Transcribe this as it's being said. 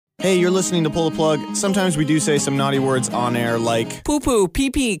Hey, you're listening to Pull the Plug. Sometimes we do say some naughty words on air like poo-poo,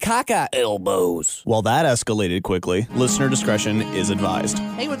 pee-pee, caca, elbows. Well, that escalated quickly. Listener discretion is advised.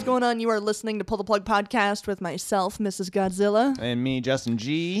 Hey, what's going on? You are listening to Pull the Plug podcast with myself, Mrs. Godzilla. And me, Justin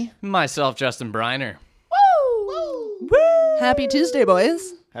G. Myself, Justin Briner. Woo! Woo! Happy Tuesday,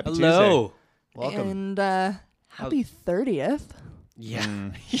 boys. Happy Hello. Tuesday. Welcome. And happy 30th. Yeah.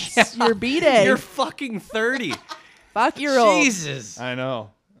 It's your B-day. You're fucking 30. Fuck, you're old. Jesus. I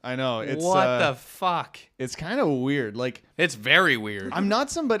know. It's What the fuck? It's kind of weird. Like, It's very weird. I'm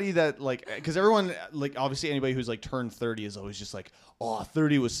not somebody that, like, because everyone, like, obviously anybody who's, like, turned 30 is always just like, oh,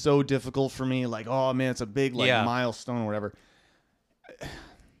 30 was so difficult for me. Like, oh, man, it's a big, like, Yeah. milestone or whatever.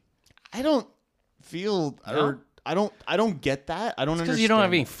 I don't feel, No? or I don't get that. I don't understand. Because you don't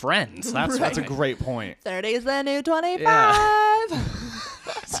have any friends. That's That's a why. great point. 30 is the new 25.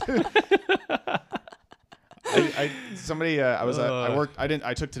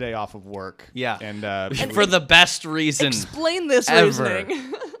 I took today off of work. Yeah. And For the best reason. Explain this Ever.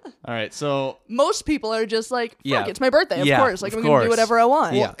 reasoning. all right, so Most people are just like, fuck, Yeah. it's my birthday, of Yeah, course. Like, of I'm going to do course. whatever I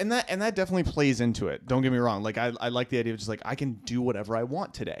want. Yeah. and that definitely plays into it. Don't get me wrong. Like I like the idea of just like I can do whatever I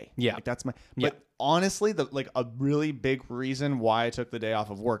want today. Yeah. Like that's my. Yeah. But honestly, a really big reason why I took the day off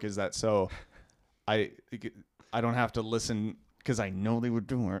of work is that so I don't have to listen because I know they would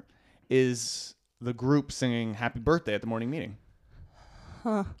do it. Is the group singing "Happy Birthday" at the morning meeting?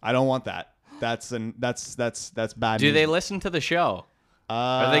 Huh. I don't want that. That's bad. Do news. they listen to the show?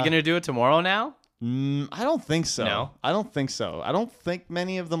 Are they going to do it tomorrow now? I don't think so. No? I don't think so. I don't think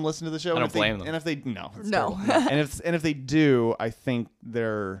many of them listen to the show. I And don't if they- blame them. And if they no, it's No. terrible. and if they do, I think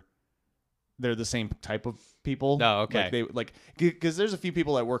they're the same type of people. Oh, okay. Because there's a few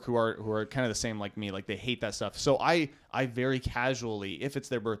people at work who are kind of the same like me. Like they hate that stuff. So I very casually, if it's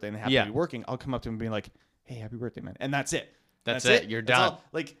their birthday and they happen Yeah. to be working, I'll come up to them and be like, "Hey, happy birthday, man!" And that's it. That's it. You're That's done. all-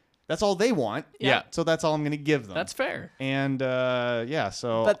 that's all they want. Yeah. So that's all I'm gonna give them. That's fair. And yeah.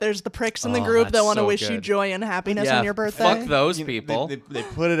 So But there's the pricks in the Oh, group that that's want to so wish you good. joy and happiness Yeah. on your birthday. Fuck those you know, people. They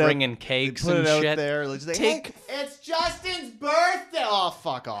put it out. Bringing They cakes put and it out shit. there. Like, hey, Take- it's Justin's birthday. Oh,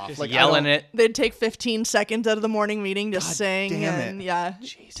 fuck off! Just Like yelling it. They'd take 15 seconds out of the morning meeting to sing. damn And it. yeah,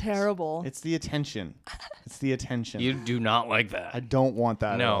 terrible. It's the attention. It's the attention. You do not like that. I don't want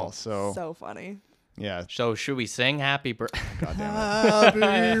that at No. all. So, So funny. yeah. So should we sing happy birthday? God damn it.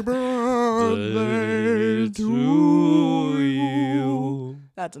 Happy birthday to you.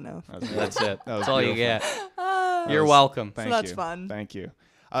 That's enough. That's it. That was That's all you beautiful. get. You're welcome. Thank that's you. fun. Thank you.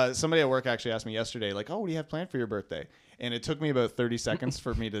 Somebody at work actually asked me yesterday, like, "Oh, what do you have planned for your birthday?" And it took me about 30 seconds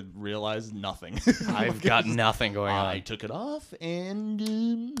for me to realize nothing. I've got nothing going I on. took it off,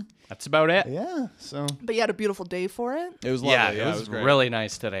 and That's about it. yeah. So But you had a beautiful day for it. it was lovely. Yeah, Yeah, it was great. really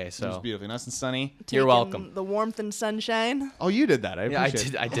nice today. It was So beautiful, nice and sunny. You're Taking welcome. The warmth and sunshine. Oh, you did that. I yeah,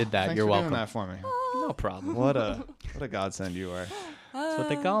 appreciate it. I did that. Thanks You're for welcome. doing that for me. No problem. What a godsend you are. That's what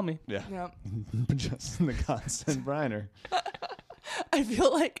they call me. Yeah. Yeah. Justin the Godsend Briner. I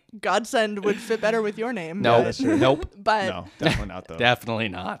feel like Godsend would fit better with your name. Nope. that's true. Nope. But No, definitely not though. Definitely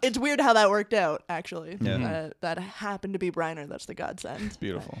not. it's weird how that worked out, actually. Yeah. That happened to be Briner. That's the Godsend.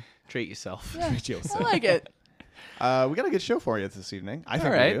 Beautiful. Treat yourself. Yeah, Treat I yourself. like it. We got a good show for you this evening. I All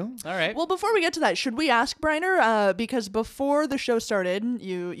think right. we do. All right. Well, before we get to that, should we ask Briner? Because before the show started,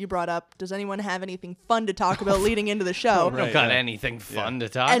 you brought up, does anyone have anything fun to talk about leading into the show? I don't Right, got yeah. anything fun to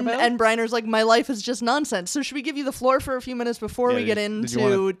talk And about. and Briner's like, my life is just nonsense. So should we give you the floor for a few minutes before Yeah, we get did into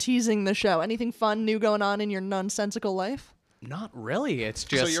you wanna- teasing the show? Anything fun, new going on in your nonsensical life? Not really. It's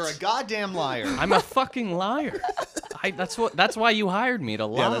just So you're a goddamn liar. I'm a fucking liar. That's why you hired me to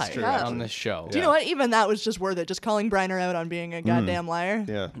lie Yeah, that's true, actually. on this show. Do you know what? Even that was just worth it. Just calling Briner out on being a goddamn liar.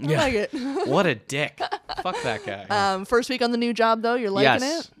 yeah. I like it. What a dick. Fuck that guy. First week on the new job, though, you're liking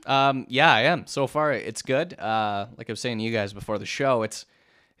yes. it? Yeah, I am. So far, it's good. Like I was saying to you guys before the show, it's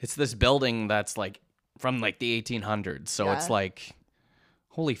this building that's like from like the 1800s. So it's Yeah. like,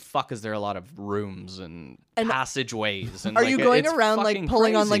 holy fuck, is there a lot of rooms and passageways? And Are like, you going it's around like fucking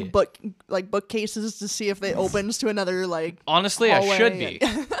pulling on crazy. like bookcases to see if they opens to another like? Honestly, I should hallway? be.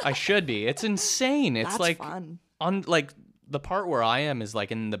 I should be. It's insane. It's That's like fun. on like the part where I am is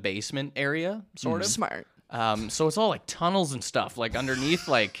like in the basement area, sort of. Smart. So it's all like tunnels and stuff, like underneath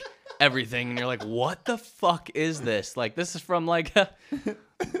like everything, and you're like, what the fuck is this? Like this is from like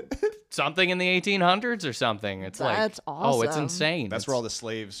something in the 1800s or something. It's That's like, oh, it's awesome. insane. That's where all the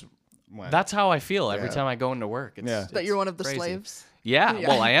slaves went. That's how I feel every Yeah. time I go into work. It's, Yeah. That you're one of the crazy. slaves. Yeah, Yeah.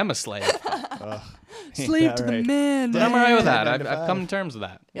 well, I am a slave. Slave to the right. man. But I'm alright with that. Yeah, I've come to terms with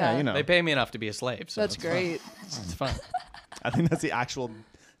that. yeah, you know. They pay me enough to be a slave, so That's it's great. It's fun. I think that's the actual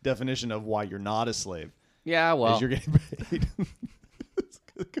definition of why you're not a slave. Yeah, well, Is you're getting paid.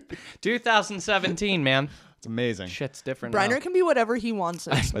 2017, man. It's amazing. Shit's different Briner now. can be whatever he wants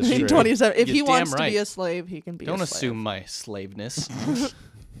in That's true. 27. If You're he wants damn to be right. a slave, he can be Don't a slave. assume my slaveness.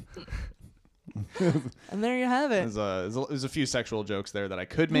 And there you have it. There's a few sexual jokes there that I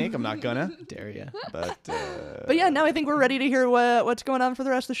could make. I'm not gonna. Dare ya. But But yeah, now I think we're ready to hear what's going on for the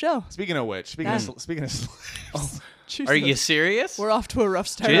rest of the show. speaking of which, speaking Yeah. of slaves, Are you serious? We're off to a rough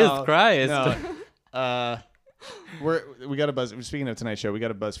start. Jesus Christ. no. We got a buzz. Speaking of tonight's show, we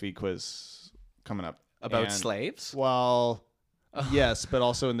got a BuzzFeed quiz coming up About And- slaves? Well, yes, but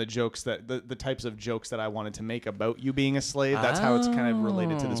also in the jokes that the types of jokes that I wanted to make about you being a slave. That's how it's kind of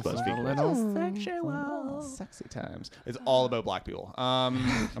related to this BuzzFeed quiz. Sexual. Sexy times. It's all about black people. I'm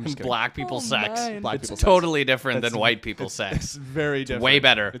just kidding. Black people sex. mine. Black It's people sex. totally different That's- than white people It's sex. very different. way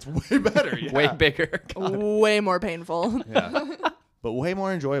better. It's way better. Yeah. Way bigger. Way more painful. Yeah. But way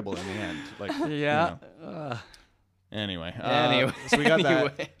more enjoyable in the end. Like Yeah. you know. Anyway. Anyway. So we got that.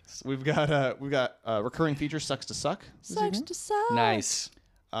 Anyways. We've got recurring feature sucks to suck. Sucks to suck. Nice.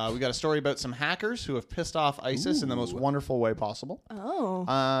 We got a story about some hackers who have pissed off ISIS in the most wonderful way possible. Oh.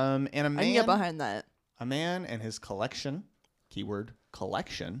 And a I can man, get behind that. a man and his collection, keyword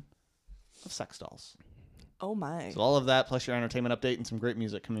collection, of sex dolls. Oh my. So all of that, plus your entertainment update and some great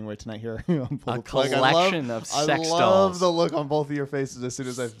music coming away tonight here on Pull A the Plug. collection of sex I love dolls. the look on both of your faces as soon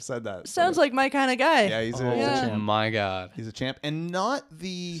as I said that. Sounds like my kind of guy. yeah, he's a Oh champ. my God. He's a champ, and not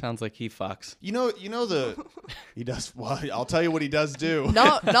the. Sounds like he fucks. You know the. He does. Well, I'll tell you what he does do.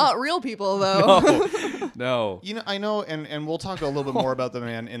 Not real people though. No. You know, I know, and we'll talk a little bit more about the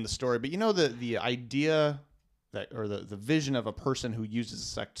man in the story, but you know the idea that, or the vision of a person who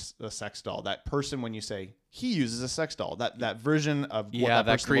uses a sex doll. That person, when you say he uses a sex doll, that version of what Yeah,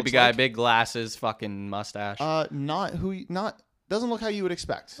 that person creepy looks guy, like, big glasses, fucking mustache. not doesn't look how you would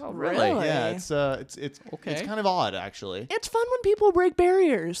expect. Oh, really? Yeah, it's Okay. kind of odd actually. It's fun when people break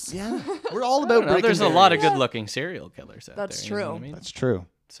barriers. Yeah, we're all I about don't know, breaking there's a lot of barriers. good-looking serial killers out That's there. You know true. what I mean? That's true.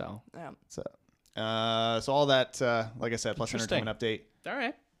 So, Yeah. So all that, like I said, plus Interesting. entertainment update all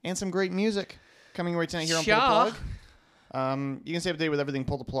right. and some great music coming right tonight here on Sure. Pull the Plug. You can stay up to date with everything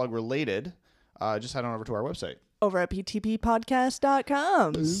Pull the Plug related. Just head on over to our website. Over at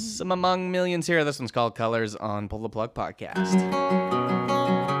ptppodcast.com. Some among millions here. This one's called Colors on Pull the Plug Podcast.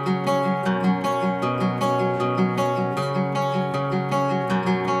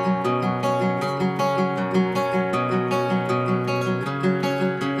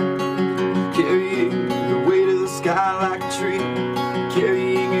 Carrying the weight of the sky like a tree,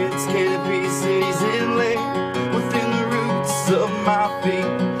 carrying its canopy, cities inlaid within the roots of my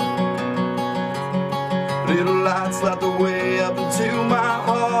feet. Little lights light the way up into my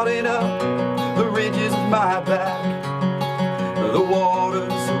heart and up the ridges of my back. The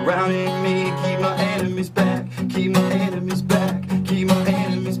waters surrounding me keep my enemies back, keep my enemies back, keep my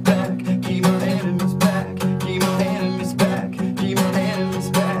enemies back, keep my enemies back, keep my enemies back, keep my enemies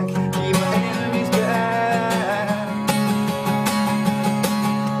back, keep my enemies back.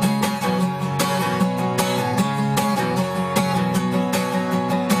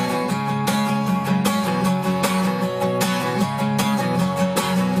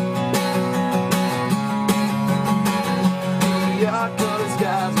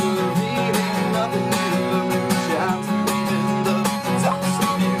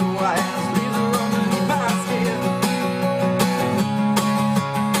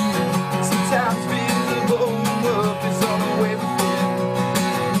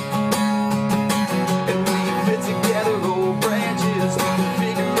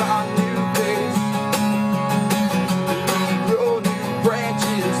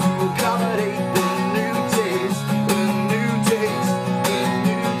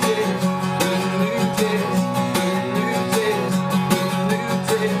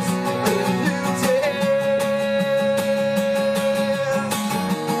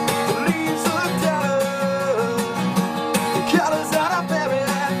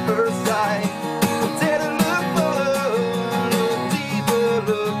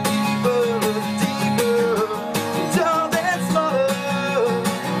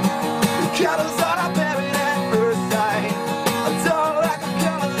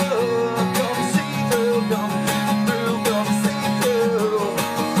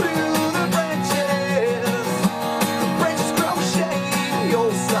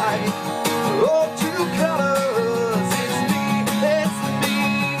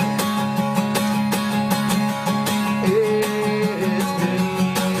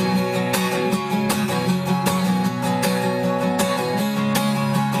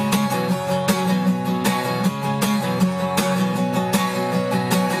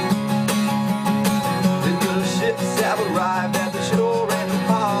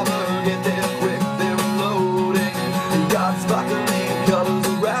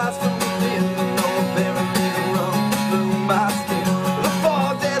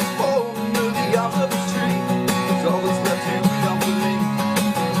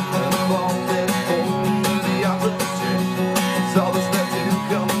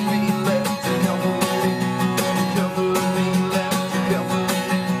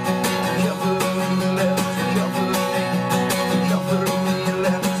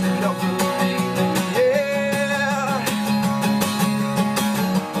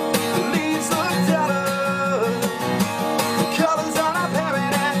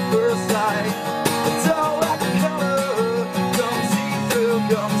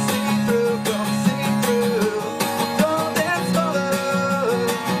 come see through, come see through. Don't dance for love.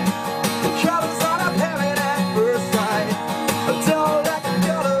 The colors are not apparent at first sight. Don't like the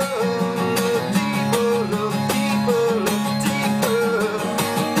color. Look deeper, look deeper, look deeper.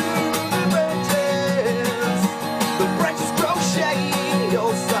 Through the branches, the branches grow shady in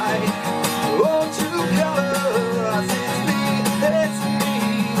your sight. Oh, true colors, it's me, it's me.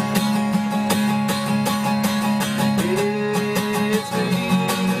 It's me.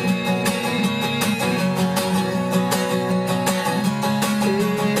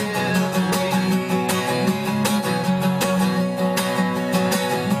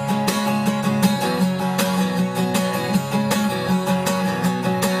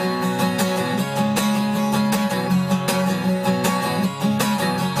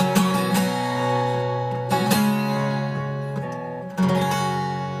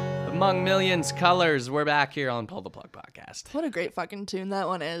 Among millions colors, we're back here on Pull the Plug podcast. What a great fucking tune that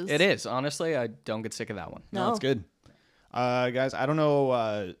one is. It is. Honestly, I don't get sick of that one. No, it's good. Guys, I don't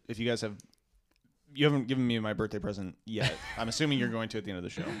know if you guys you haven't given me my birthday present yet. I'm assuming you're going to at the end of the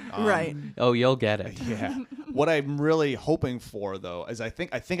show. Right. Oh, you'll get it. Yeah. What I'm really hoping for, though, is I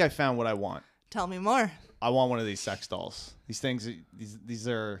think I found what I want. Tell me more. I want one of these sex dolls. These things, these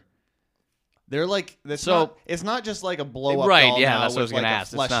are. They're like it's not just like a blow up Right, doll yeah, now that's what I with was gonna like a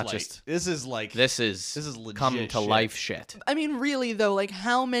ask. It's not fleshlight. just- This is like This is legit come to shit. life shit. I mean, really though, like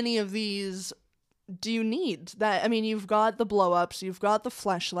how many of these do you need? That I mean, you've got the blow ups, you've got the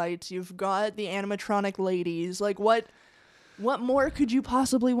fleshlights, you've got the animatronic ladies. Like what more could you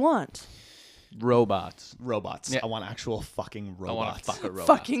possibly want? Robots. robots. Yeah. I want actual fucking robots. I want to fuck a robot.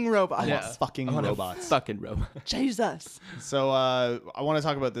 Fucking robots. I want fucking I want a robots. fucking robot. Jesus. So I want to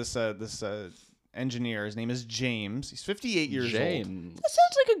talk about this engineer. His name is James. He's 58 years old. James. That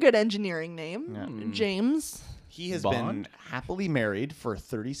sounds like a good engineering name. James. He has Bond? been happily married for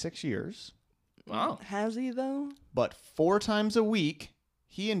 36 years, Wow. Has he though? but 4 times a week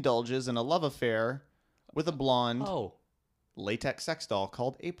he indulges in a love affair with a blonde Oh, latex sex doll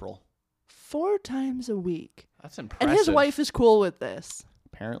called April. 4 times a week. that's impressive. And his wife is cool with this.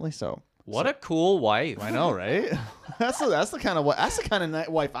 Apparently so. What a cool wife. I know, right? that's the kind of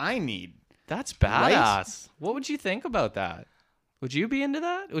wife I need. That's badass. What would you think about that? Would you be into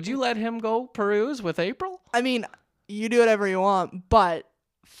that? Would you let him go peruse with April? I mean, you do whatever you want, but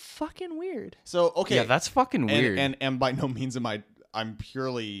fucking weird. So okay, Yeah, that's fucking weird. And by no means am I'm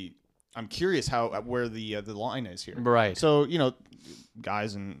curious where the line is here. Right. So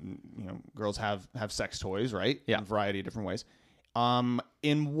guys and girls have sex toys, right? Yeah. In a variety of different ways.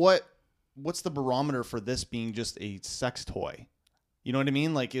 In what's the barometer for this being just a sex toy? You know what I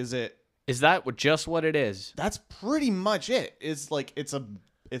mean? Like, is that just what it is? that's pretty much it. It's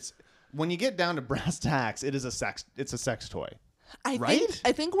when you get down to brass tacks, it's a sex toy. Right?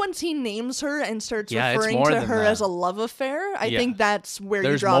 I think once he names her and starts Yeah, it's referring more to than her that. as a love affair, I Yeah. think that's where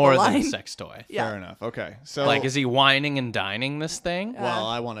There's you draw more the than line. a sex toy. Yeah. Fair enough. Okay. So Like, is he whining and dining this thing? well,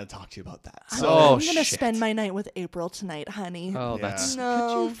 I want to talk to you about that. So Oh, I'm gonna shit. spend my night with April tonight, honey. Oh, Yeah. that's. No.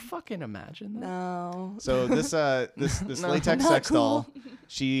 Could you fucking imagine that? No. So this No, latex not sex cool. doll,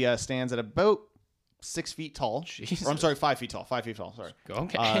 she stands at about 6 feet tall. Jesus. Or I'm sorry, 5 feet tall. 5 feet tall. Sorry.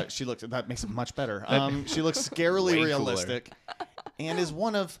 Okay. She looks. That makes it much better. She looks scarily Way cooler. realistic, and is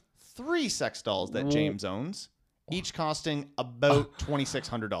one of 3 sex dolls that James owns, each costing about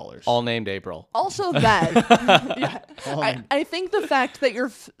 $2,600. All named April. Also that. Yeah. I think the fact that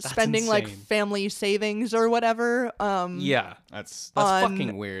you're spending like insane. family savings or whatever, Yeah. That's That's On-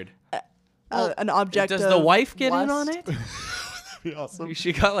 fucking weird. an object. Does of the wife get in lust. on it? awesome.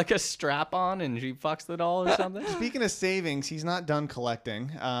 She got like a strap on and she fucks the doll or something? Speaking of savings, he's not done collecting.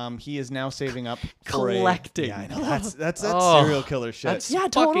 He is now saving up for Collecting. Yeah, I know. That's Oh, serial killer shit. That's Yeah,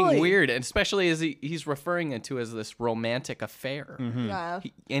 fucking totally. weird, and especially as he's referring it to as this romantic affair. Yeah.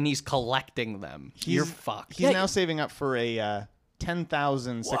 And he's collecting them. You're fucked. He's now saving up for a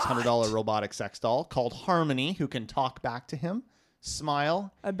 $10,600 robotic sex doll called Harmony, who can talk back to him,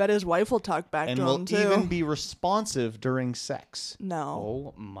 smile, I bet his wife will talk back and to will him too. even be responsive during sex.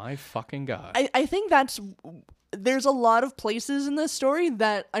 No. Oh my fucking god. I think there's a lot of places in this story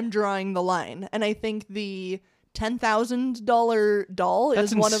that I'm drawing the line, and I think the $10,000 doll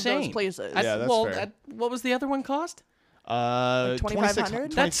That's is one of those insane. places. Yeah, that's fair. What was the other one cost? Like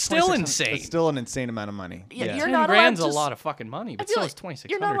 2,500? That's still 2600. insane. It's still an insane amount of money. Yeah, Yeah. you're 10 not grand's allowed a to lot of fucking money, I but feel so like is 2600.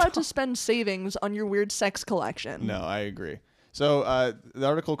 you're not allowed to spend savings on your weird sex collection. No, I agree. So the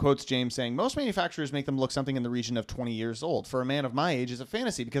article quotes James saying, most manufacturers make them look something in the region of 20 years old. For a man of my age, is a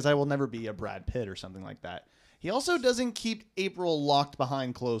fantasy because I will never be a Brad Pitt or something like that. He also doesn't keep April locked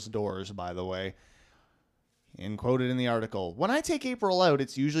behind closed doors, by the way. and quoted in the article, "When I take April out,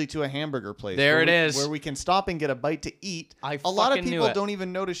 it's usually to a hamburger place. There where it is. where we can stop and get a bite to eat. I a lot of fucking knew people it. don't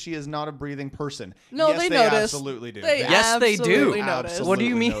even notice she is not a breathing person. No, yes, they they notice. absolutely do. They Yes, they do. absolutely notice. Absolutely What do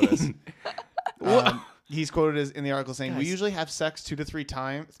you mean? notice. He's quoted as in the article saying, "We Guys. usually have sex 2 to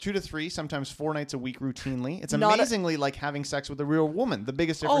 3, sometimes 4 nights a week routinely. It's Not a- amazingly like having sex with a real woman. The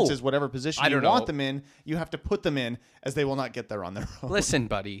biggest difference Oh, is whatever position I you don't want know. them in, you have to put them in, as they will not get there on their own." Listen,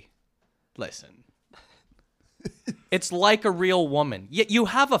 buddy. Listen. It's like a real woman. Yet you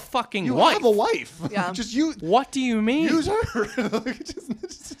have a fucking You wife. have a wife. Yeah. Just you What do you mean? use her. It's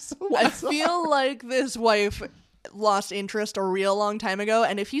just so I bizarre. feel like this wife lost interest a real long time ago,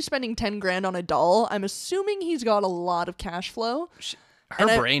 and if he's spending 10 grand on a doll, I'm assuming he's got a lot of cash flow. Her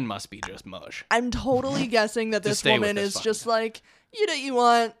and I- brain must be just mush. I'm totally guessing that this stay with woman this is fucking just guy. like, you know what you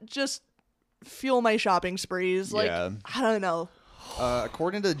want, just fuel my shopping sprees. Like, Yeah. I don't know.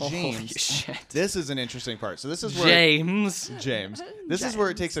 According to Holy James, shit. this is an interesting part. So this is where James. James. This is where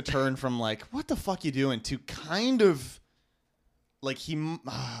it takes a turn from like, what the fuck you doing, to kind of like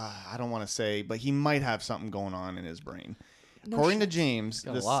I don't want to say, but he might have something going on in his brain. According to James,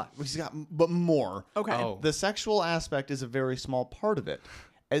 got a lot. he's got but more. Okay. Oh. The sexual aspect is a very small part of it.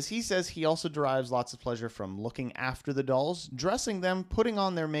 As he says, he also derives lots of pleasure from looking after the dolls, dressing them, putting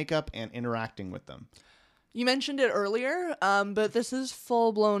on their makeup, and interacting with them. You mentioned it earlier, but this is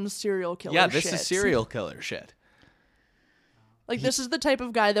full-blown serial killer Yeah, this shit. is serial killer shit. Like, this is the type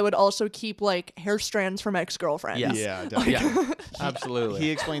of guy that would also keep, like, hair strands from ex-girlfriends. Yeah. Yeah, definitely. Yeah, absolutely. He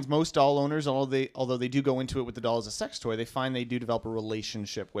explains most doll owners, although they do go into it with the doll as a sex toy, they find they do develop a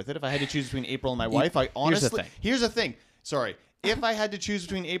relationship with it. If I had to choose between April and my wife, I honestly... Here's the thing. Sorry. If I had to choose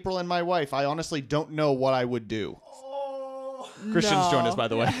between April and my wife, I honestly don't know what I would do. Christian's joined us, by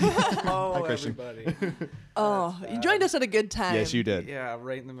the way. Oh, Hi, Christian. everybody. Oh, you joined us at a good time. Yes, you did. Yeah,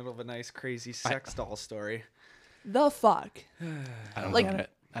 right in the middle of a nice, crazy sex doll story. The fuck? I don't like- get it.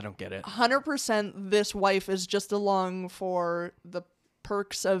 I don't get it. 100% this wife is just along for the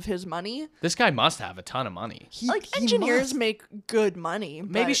perks of his money. This guy must have a ton of money. Like, engineers make good money.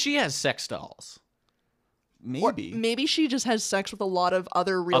 Maybe but- she has sex dolls. or Maybe. maybe she just has sex with a lot of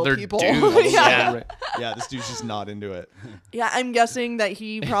other real Other people. dudes, yeah. yeah. Yeah, this dude's just not into it. Yeah, I'm guessing that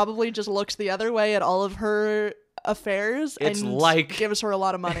he probably just looks the other way at all of her affairs It's and like- gives her a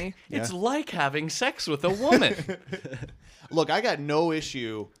lot of money. It's like having sex with a woman. Look, I got no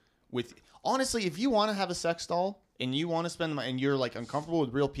issue with... Honestly, if you want to have a sex doll and you want to spend money and you're like uncomfortable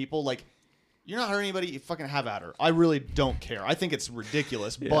with real people, like, you're not hurting anybody, you fucking have at her. I really don't care. I think it's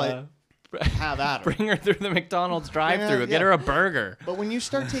ridiculous, but have at her. Bring her through the McDonald's drive-through. Yeah. Get her a burger. But when you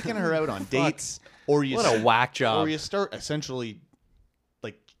start taking her out on dates, or you What a whack job. or you start essentially,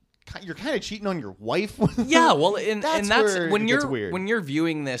 like, you're kind of cheating on your wife. Yeah, well, and That's that's where when it gets you're weird. when you're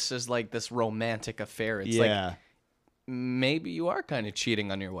viewing this as like this romantic affair. It's like yeah, maybe you are kind of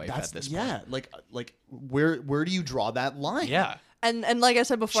cheating on your wife that's at this point. yeah. Like where do you draw that line? Yeah. And like I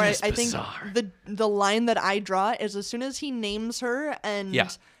said before, Just I think bizarre. the line that I draw is as soon as he names her and Yeah.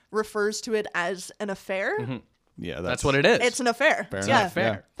 refers to it as an affair, yeah. That's what it is. it's an affair. Fair yeah, enough,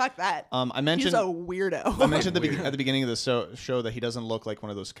 yeah. Fuck that. I He's mentioned a weirdo. I mentioned at the beginning of the show that he doesn't look like one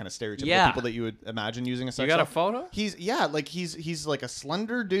of those kind of stereotypical Yeah. people that you would imagine using a sex You got a doll. photo? He's like a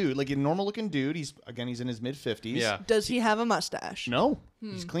slender dude, like a normal looking dude. He's in his mid 50s. Yeah. Does he have a mustache? No,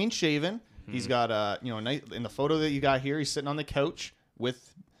 he's clean shaven. He's got nice, in the photo that you got here, he's sitting on the couch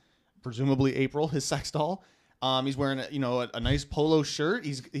with presumably April, his sex doll. He's wearing a nice polo shirt.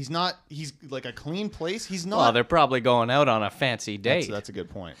 He's like a clean place. He's not. Well, they're probably going out on a fancy date. that's a good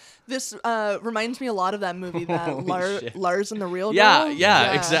point. This reminds me a lot of that movie that Holy shit. Lars and the Real yeah, Girl.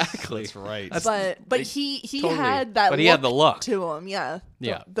 yeah, exactly. That's right. But he totally- had that but he had the look. to him, yeah.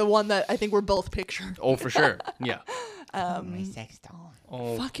 Yeah. The one that I think we're both picturing. Oh, for sure. Yeah.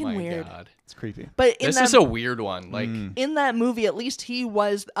 Oh, Fucking my weird. God. It's creepy. But in This that is a weird one. Like, in that movie, at least he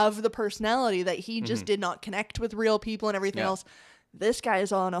was of the personality that he just did not connect with real people and everything Yeah. else. This guy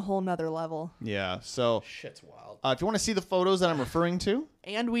is on a whole nother level. Yeah. So shit's wild. if you want to see the photos that I'm referring to,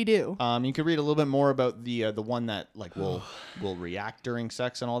 And we do. you can read a little bit more about the one that like will react during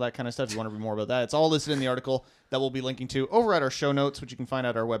sex and all that kind of stuff. If you want to read more about that, it's all listed in the article that we'll be linking to over at our show notes, which you can find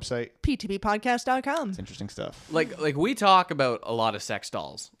at our website. PTBpodcast.com. It's interesting stuff. Like we talk about a lot of sex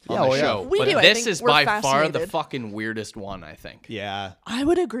dolls on Yeah, the oh, yeah. show, We but do. I this think is we're by far the fascinated. fucking weirdest one. I think. Yeah, I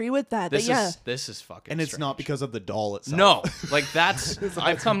would agree with that. This that, yeah. is this is fucking. and it's not strange. because of the doll itself. No, like that's.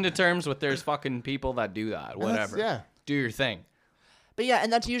 I've come to terms with there's fucking people that do that. that's- Whatever. yeah. Do your thing. But yeah,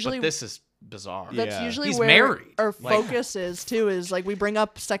 and that's usually But this is bizarre. that's Yeah. usually He's where married. our Like- focus is too. Is like we bring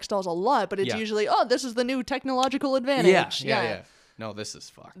up sex dolls a lot, but it's Yeah. usually this is the new technological advantage. Yeah. No, this is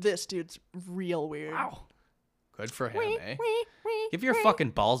fucked. This dude's real weird. Wow. Good for him, eh? Give your fucking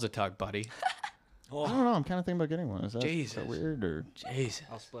balls a tug, buddy. I don't know. I'm kind of thinking about getting one. Is that Jesus. weird or Jesus.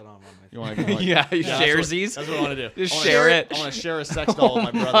 I'll split on one with you you. want to? Yeah, you Yeah, share that's these. what I want to do. Just I wanna share it. I want to share a sex doll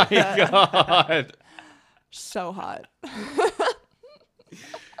with my brother. God. So hot.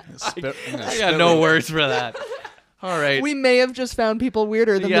 I got no words for that. All right. We may have just found people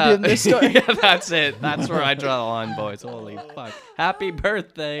weirder than yeah. the dude in this story. Yeah, that's it. That's where I draw the line, boys. Holy fuck. Happy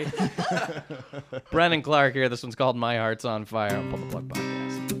birthday. Brennan Clark here. This one's called My Heart's on Fire on Pull the Plug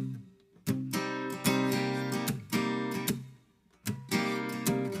Podcast.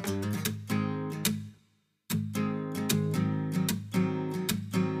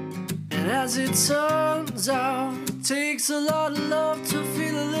 And as it turns out, it takes a lot of love to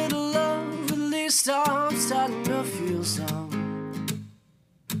feel a little love. At least I'm starting to feel something.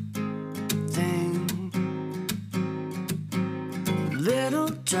 Little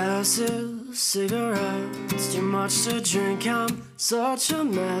dresses, cigarettes, too much to drink. I'm such a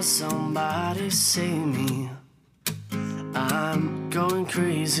mess. Somebody save me. I'm going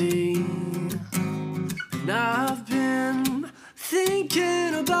crazy. And I've been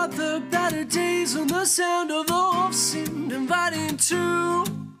thinking about the better days when the sound of the wolf seemed inviting to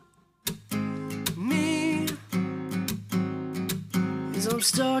me. As I'm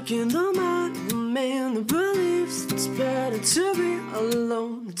stuck in the mind of a man that believes it's better to be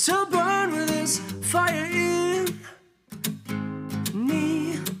alone, to burn with this fire in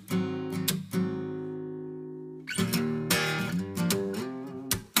me.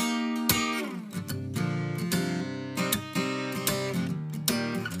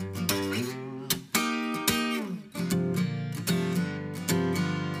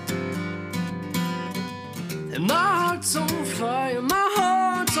 And my heart's on fire, my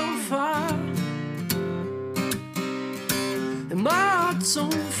heart's on fire. And my heart's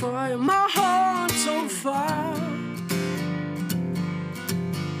on fire, my heart's on fire.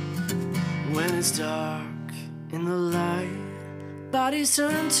 When it's dark in the light, bodies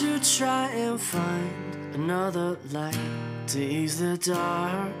turn to try and find another light to ease the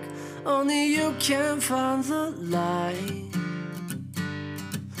dark. Only you can find the light.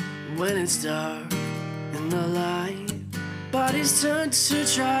 When it's dark in the light, bodies turn to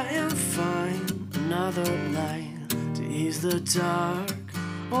try and find another light to ease the dark.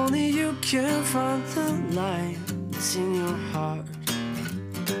 Only you can find the light that's in your heart.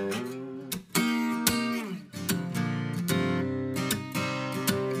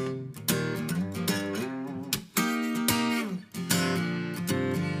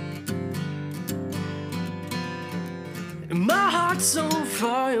 And my heart's on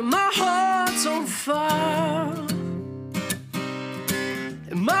fire, my heart's on fire.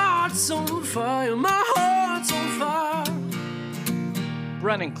 And my heart's on fire, my heart's on fire.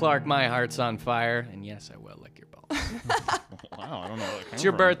 Brennan Clark, My Heart's on Fire. And yes, I will lick your balls. Wow, I don't know. Where It's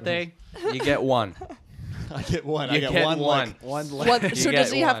your birthday. You get one. I get one. You I get get one. one. What, so You does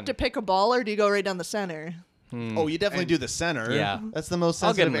get he have one. to pick a ball, or do you go right down the center? Oh, you definitely do the center. Yeah. That's the most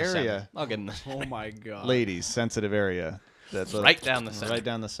I'll get him sensitive the area. center. I'll get him the Oh my god. Ladies, sensitive area. That's Right down the center. Right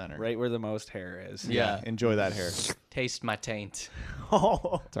down the center. Right where the most hair is. Yeah. Enjoy that hair. Taste my taint.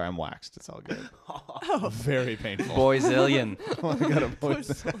 Sorry, I'm waxed. It's all good. Very painful. Boyzillion. I got a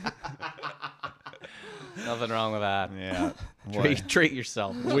voice. Nothing wrong with that. Yeah. Treat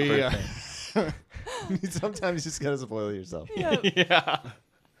yourself. It's your We birthday. sometimes you just gotta spoil yourself. Yeah.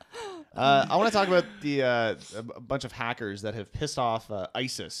 I want to talk about the a bunch of hackers that have pissed off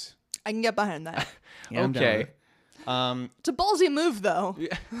ISIS. I can get behind that. I'm down Okay. with it. It's a ballsy move, though.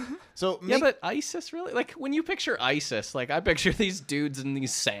 So Yeah, but ISIS really? Like, when you picture ISIS, like, I picture these dudes in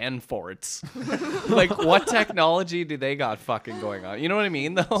these sand forts. Like, what technology do they got fucking going on? You know what I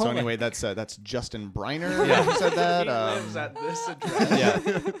mean, though? so anyway, that's Justin Briner who said that. Lives at this address. Yeah.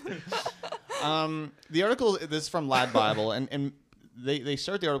 The article, this is from Lad Bible, and they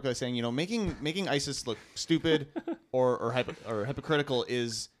start the article by saying, you know, making ISIS look stupid or hypocritical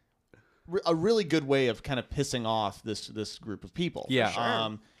is a really good way of kind of pissing off this group of people. Yeah.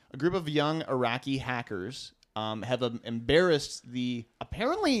 Sure. A group of young Iraqi hackers have embarrassed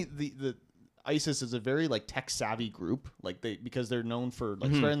apparently the ISIS is a very like tech savvy group, like because they're known for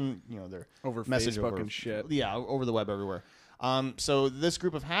like spreading, you know, their Over message Facebook over and shit. Yeah, over the web everywhere. So this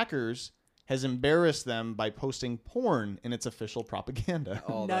group of hackers has embarrassed them by posting porn in its official propaganda.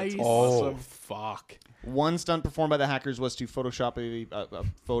 Oh, Nice. that's Oh, awesome. fuck. One stunt performed by the hackers was to Photoshop a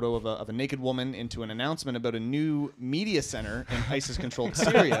photo of a naked woman into an announcement about a new media center in ISIS-controlled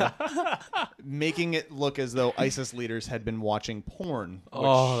Syria, making it look as though ISIS leaders had been watching porn.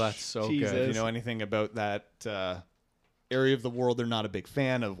 Oh, that's so Jesus. If you good. know anything about that area of the world they're not a big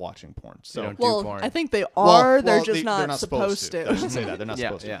fan of watching porn. So don't do Well, porn. I think they are. They're just they're not supposed to. I should say that they're not Yeah,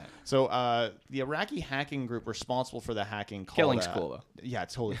 supposed to. yeah. So the Iraqi hacking group responsible for the hacking called, Killing school, though. Yeah,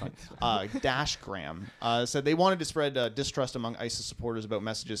 it's totally fine. Dashgram said they wanted to spread distrust among ISIS supporters about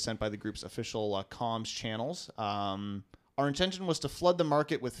messages sent by the group's official comms channels. Our intention was to flood the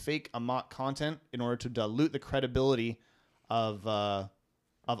market with fake Amok content in order to dilute the credibility of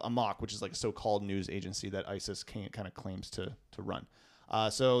Amok, which is like a so-called news agency that ISIS kind of claims to run.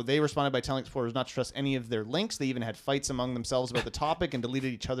 So they responded by telling supporters not to trust any of their links. They even had fights among themselves about the topic and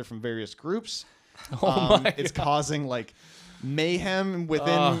deleted each other from various groups. It's causing like mayhem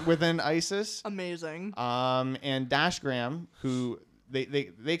within ISIS. Amazing. And Dashgram, who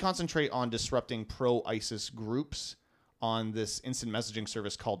they concentrate on disrupting pro-ISIS groups on this instant messaging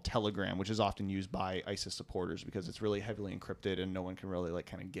service called Telegram, which is often used by ISIS supporters because it's really heavily encrypted and no one can really like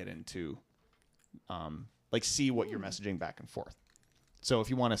kind of get into, like see what you're messaging back and forth. So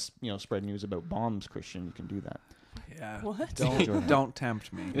if you want to, spread news about bombs, Christian, you can do that. Yeah. What? Don't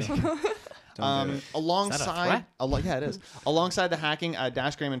tempt me. Don't do it. Alongside, yeah, it is. Alongside the hacking,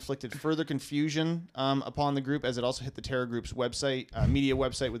 Dashgram inflicted further confusion upon the group as it also hit the terror group's website, media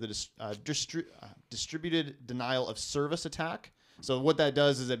website, with a distributed denial of service attack. So what that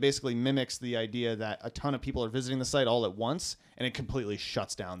does is it basically mimics the idea that a ton of people are visiting the site all at once, and it completely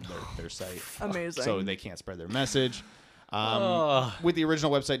shuts down their site. Amazing. So they can't spread their message. With the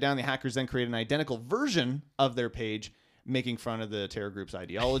original website down, the hackers then created an identical version of their page, making fun of the terror group's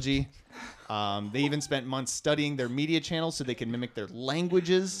ideology. They even spent months studying their media channels so they could mimic their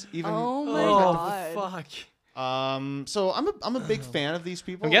languages. Even Oh my god. Fuck. so I'm a big fan of these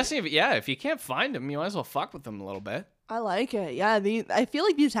people. I'm guessing if you can't find them, you might as well fuck with them a little bit. I like it. Yeah, I feel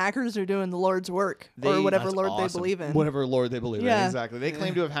like these hackers are doing the Lord's work, or whatever That's Lord awesome. they believe in. Whatever Lord they believe in, Yeah. exactly. They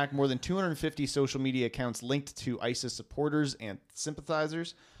claim to have hacked more than 250 social media accounts linked to ISIS supporters and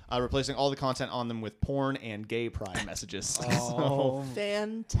sympathizers, replacing all the content on them with porn and gay pride messages. So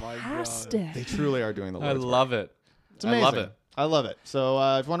Fantastic. they truly are doing the I Lord's work. love it. It's amazing. I love it. I love it.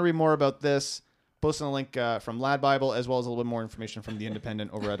 So if you want to read more about this, posting a link from Lad Bible as well as a little bit more information from The Independent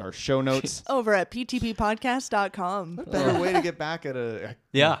over at our show notes. Over at ptppodcast.com. Better way to get back at a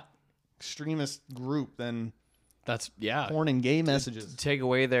Yeah. extremist group than That's porn and gay messages. Take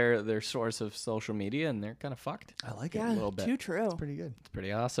away their source of social media, and they're kind of fucked. I like Yeah, it a little bit. too true. Pretty good. It's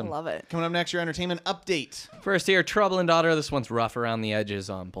pretty awesome. Love it. Coming up next, your entertainment update. First here, Trouble and Daughter. This one's rough around the edges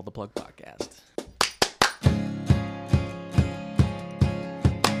on Pull the Plug podcast.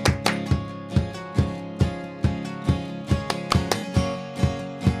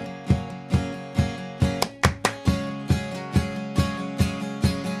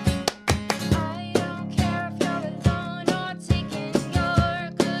 I don't care if you're alone or taking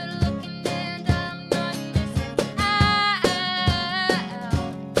your good looking and I'm not missing out.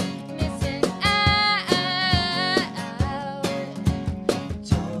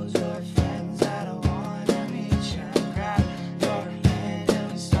 Told your friends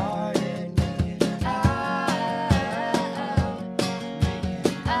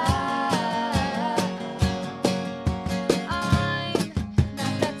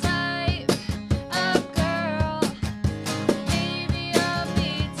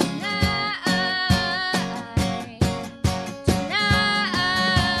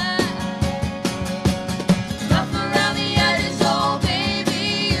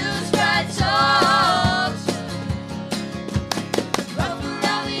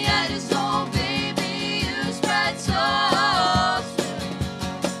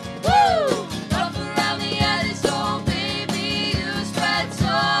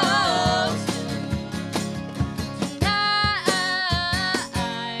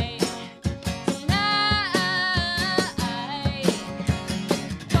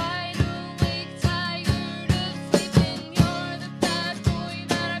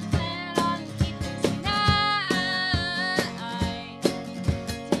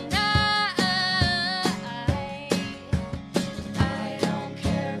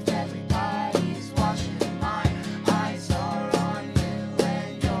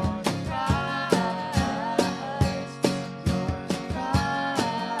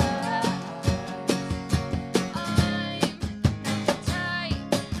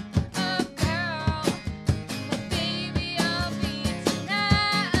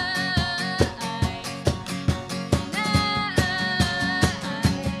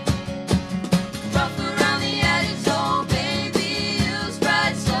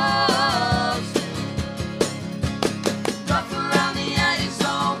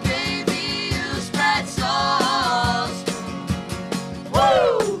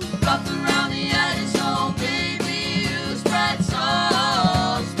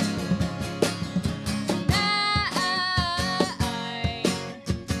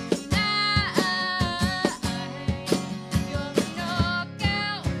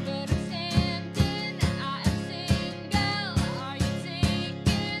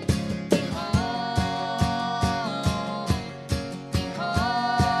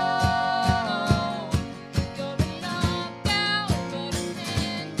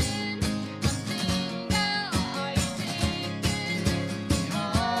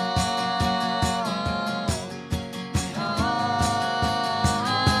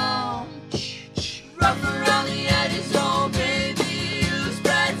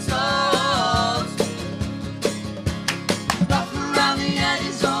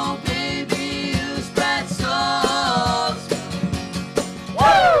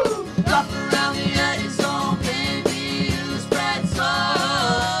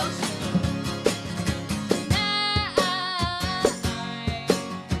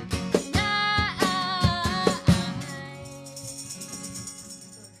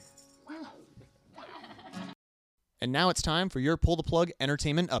And now it's time for your Pull the Plug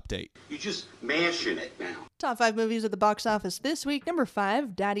entertainment update. You're just mashing it now. Top 5 movies at the box office this week. Number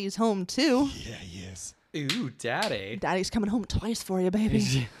 5, Daddy's Home 2. Yeah, yes. Ooh, daddy. Daddy's coming home twice for you,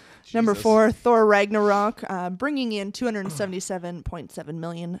 baby. Number 4, Thor Ragnarok, bringing in $277.7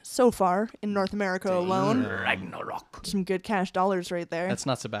 million so far in North America alone. Ragnarok. Some good cash dollars right there. That's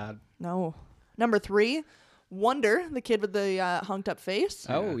not so bad. No. Number 3, Wonder, the kid with the honked up face.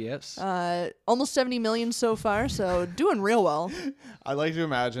 Oh, yes. Almost 70 million so far, so doing real well. I like to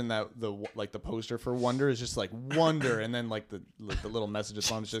imagine that the poster for Wonder is just like Wonder, and then like the little message at the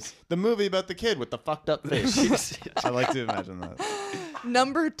bottom is just the movie about the kid with the fucked up face. I like to imagine that.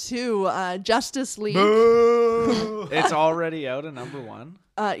 Number 2, Justice League. It's already out at number 1.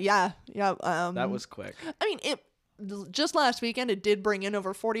 Yeah. That was quick. I mean, it just last weekend it did bring in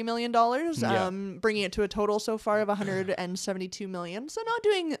over $40 million, bringing it to a total so far of $172 million. So not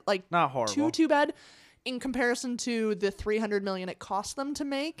doing like Not horrible. too bad in comparison to the $300 million it cost them to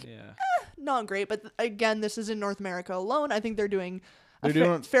make. Yeah. Not great, but again, this is in North America alone. I think they're doing They're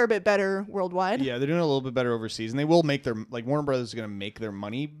doing- fair bit better worldwide. Yeah, they're doing a little bit better overseas, and they will make their Warner Brothers is going to make their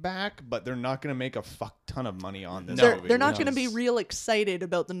money back, but they're not going to make a fuck ton of money on this. movie, They're not which going to be is- real excited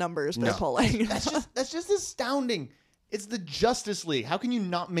about the numbers they're pulling. That's just astounding. It's the Justice League. How can you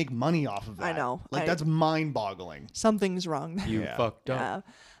not make money off of that? I know. That's mind-boggling. Something's wrong there. You Yeah. fucked up.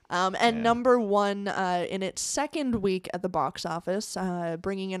 And number 1 in its second week at the box office,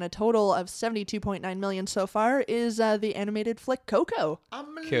 bringing in a total of $72.9 million so far, is the animated flick Coco.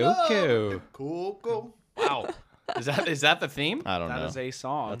 Coco. Coco. Wow. Is that the theme? I don't know. That is a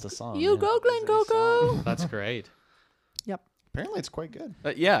song. That's a song. You go, Glen Coco. That's great. Yep, Apparently, it's quite good.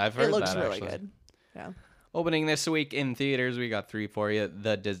 Yeah, I've heard it looks that, really actually. good. Yeah. Opening this week in theaters, we got 3 for you.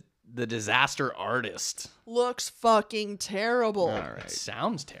 The Disaster Artist. Looks fucking terrible. All It right.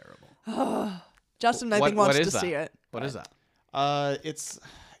 sounds terrible. Justin, I What- think, wants what to is that? see it. What is that?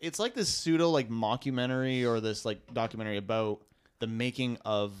 It's like this pseudo like mockumentary or this like documentary about the making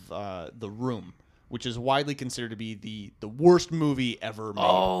of The Room, which is widely considered to be the worst movie ever made.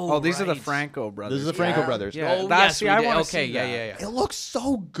 Oh, these are the right. Franco brothers. This is the Franco brothers. Yeah. Oh, That's- yes, see, we I did. wanna Okay, see yeah, that. yeah, yeah. It looks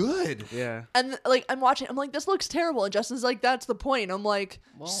so good. Yeah. And like I'm watching, I'm like, this looks terrible. And Justin's like, that's the point. I'm like,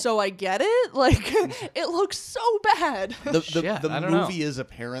 so I get it. Like, it looks so bad. The Shit, I don't movie is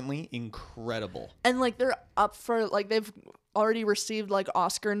apparently incredible. And like they're up for like they've already received like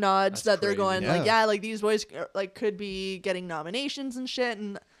Oscar nods that they're going like, Yeah. yeah, like these boys like could be getting nominations and shit.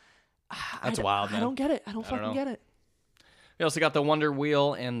 And That's wild, I man. don't get it. I don't don't fucking know. get it. We also got The Wonder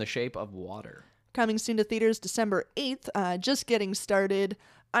Wheel and The Shape of Water. Coming soon to theaters December 8th. Just getting started.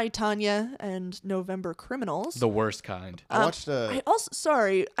 I, Tanya and November Criminals. The worst kind. I watched I also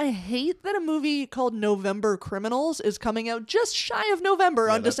sorry, I hate that a movie called November Criminals is coming out just shy of November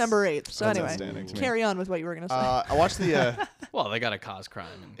on that's- December 8th. So that's anyway, outstanding to me. carry on with what you were gonna say. I watched the Well, they got to cause crime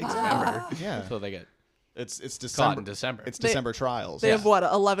in December. yeah. So they get It's caught December. in December. It's December trials. They have what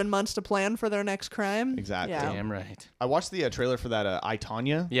 11 months to plan for their next crime. Exactly. Yeah. Damn right. I watched the trailer for that I,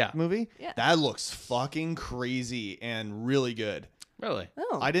 Tanya movie. Yeah. That looks fucking crazy and really good. Really?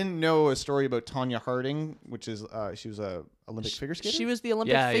 Oh. I didn't know a story about Tanya Harding, which is she was a Olympic figure skater. She was the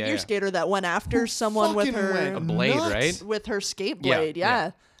Olympic Yeah, yeah, figure yeah. skater that went after someone with fucking her went A blade, nuts. right? with her skate Yeah, blade. yeah.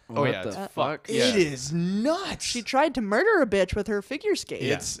 Yeah. Oh, yeah. the It's fuck? Yeah. It is nuts. She tried to murder a bitch with her figure skate.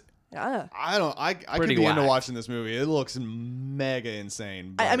 It's Yeah. I could Pretty be into whack. watching this movie. It looks mega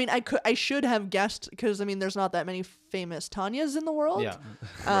insane. I but- mean, I should have guessed because I mean, there's not that many famous Tanyas in the world. Yeah.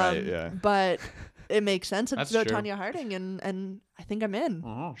 Right, yeah. But it makes sense. It's That's about true. Tanya Harding, and I think I'm in.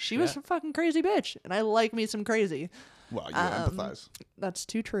 Oh, She was a fucking crazy bitch, and I like me some crazy. well, you empathize. That's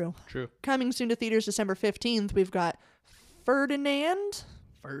too true. True. Coming soon to theaters December 15th, we've got Ferdinand.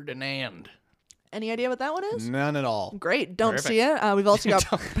 Ferdinand. Any idea what that one is? None at all. Great. Don't Terrific. see it. We've also got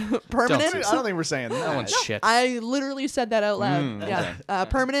Permanent. see it. I don't think we're saying that. That one's shit. I literally said that out loud. Yeah.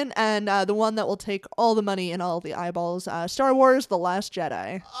 Permanent and the one that will take all the money and all the eyeballs. Star Wars: The Last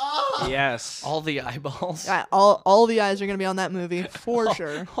Jedi. Yes. All the eyeballs. All the eyes are gonna be on that movie for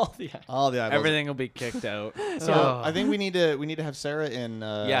sure. All the eyeballs. All the eyeballs. Everything will be kicked out. So Oh. I think we need to have Sarah in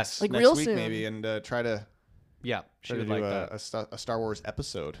Yes. Like next real week soon. maybe and try to Yeah. She try to would do like that. a Star Wars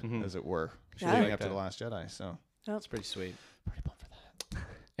episode as it were. Yeah. Leading like up to that. the Last Jedi. So That's pretty sweet. pretty pumped for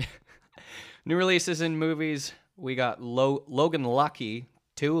that. New releases in movies. We got Logan Lucky,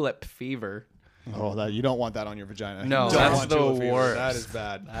 Tulip Fever. Oh, that you don't want that on your vagina. No, You don't that's want the Tulip fever. worst. That is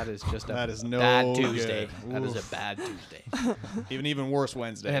bad. That is just a That is no bad Tuesday. good. That is a Oof. bad Tuesday. Even worse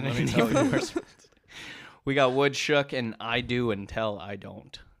Wednesday. And let me even tell you. worse. We got Wood Shook and I Do Until I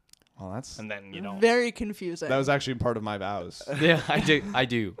Don't. Well, that's And then you don't. Very confusing. that was actually part of my vows. Yeah, I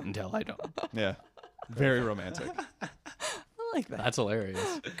do until I don't. Yeah. Very romantic. I like that. That's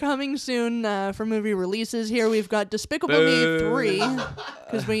hilarious. Coming soon for movie releases here, we've got Despicable Me 3,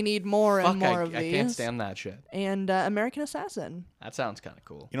 because we need more and Fuck, more of I these. can't stand that shit. And American Assassin. That sounds kind of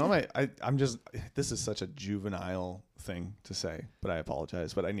cool. You know what? I'm just. This is such a juvenile thing to say, but I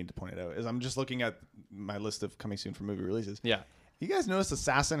apologize. But I need to point it out. Is I'm just looking at my list of coming soon for movie releases. Yeah. You guys notice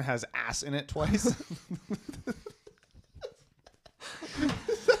Assassin has ass in it twice?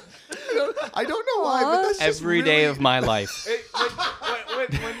 I don't know why, but that's just Every day really- of my life.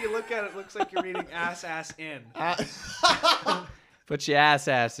 When you look at it, it looks like you're reading ass in. Put your ass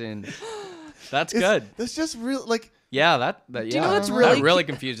in. That's good. That's just real. Like, Yeah, that yeah. you know what's that really really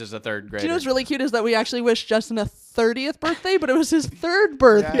confuses a third grader. Do you know what's really cute is that we actually wished Justin a 30th birthday, but it was his 3rd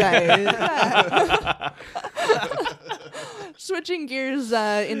birthday. Yeah. Switching gears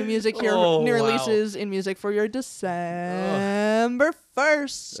into music here. Oh, New wow. releases in music for your December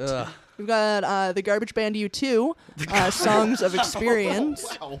 1st. Ugh. We've got the Garbage Band U2, Songs of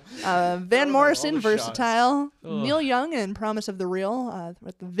Experience. Van Morrison, Versatile. Neil Young and Promise of the Real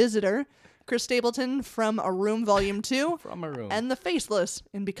with The Visitor. Chris Stapleton from A Room Volume 2. From a room. And The Faceless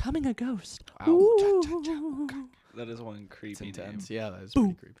in Becoming a Ghost. Wow. Ooh. That is one creepy intense. name. Yeah, that is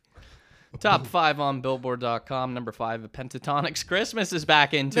pretty creepy. Top 5 on Billboard.com. Number 5, Pentatonics Christmas is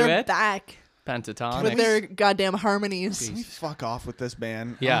back into They're it. back Pentatonics. with their goddamn harmonies. can we fuck off with this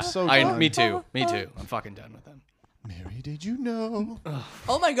band? yeah, I'm so done. me too. Me too. I'm fucking done with them. Mary, did you know?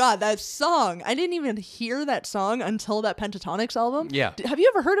 Oh my god, that song. I didn't even hear that song until that Pentatonics album. Yeah. Have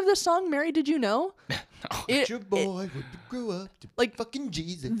you ever heard of this song, Mary, Did You Know? Your boy would grow up to like, fucking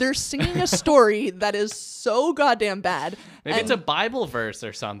Jesus. they're singing a story that is so goddamn bad. Maybe and it's a Bible verse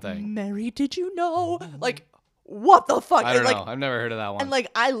or something. Mary, did you know? Like, what the fuck? I don't like, know. I've never heard of that one. And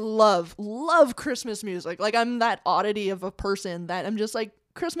like, I love Christmas music. Like, I'm that oddity of a person that I'm just like,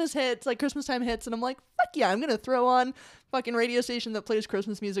 Christmas hits, like Christmas time hits, and I'm like, fuck yeah, I'm gonna throw on fucking radio station that plays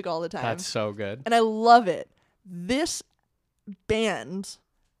Christmas music all the time. That's so good. And I love it. This band,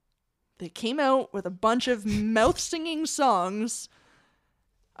 they came out with a bunch of mouth singing songs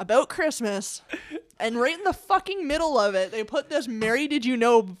about Christmas, and right in the fucking middle of it, they put this Mary Did You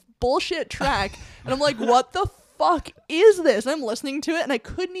Know bullshit track, and I'm like, what the fuck is this? And I'm listening to it, and I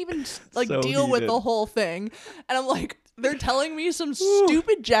couldn't even like So deal with heated. the whole thing, and I'm like, they're telling me some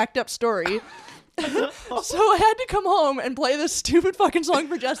stupid jacked up story. So I had to come home and play this stupid fucking song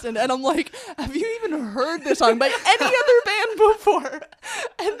for Justin, and I'm like, have you even heard this song by any other band before?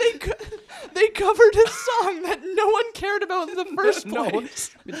 And they covered a song that no one cared about in the first No,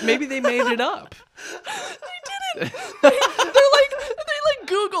 place. maybe they made it up. They didn't. They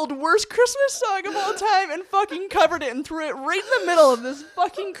Googled worst Christmas song of all time and fucking covered it and threw it right in the middle of this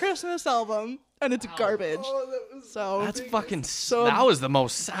fucking Christmas album. And it's garbage. So That's fucking. So- That was the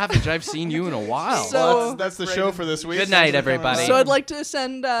most savage I've seen you in a while. So- Well, that's the show for this week. Good night, Thanks for coming everybody. on. So I'd like to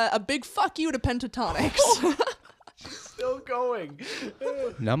send a big fuck you to Pentatonics. Still going.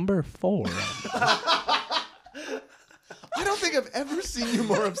 Number 4. I don't think I've ever seen you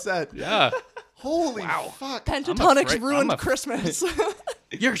more upset. Yeah. Holy fuck. Pentatonics afraid- ruined I'm Christmas.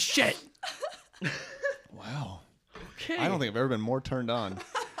 You're shit. Wow. Okay. I don't think I've ever been more turned on.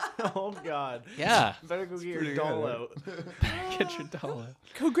 Oh God. Yeah. Better go get your pretty doll good. out. Get your doll out.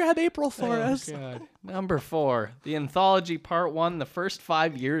 Go grab April for us. God. Number 4. The Anthology Part 1, the first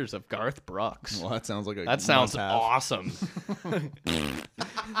 5 years of Garth Brooks. Well, that sounds like a That sounds must-have. awesome.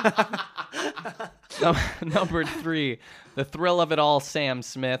 Number 3, The Thrill of It All, Sam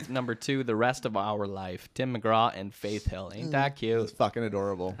Smith. Number 2, The Rest of Our Life, Tim McGraw and Faith Hill. Ain't that It's cute? fucking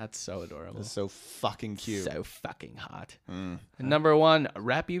adorable. That's so adorable. It's so fucking cute. So fucking hot. And number 1,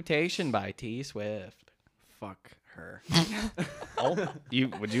 Reputation by T Swift. Fuck her. Oh,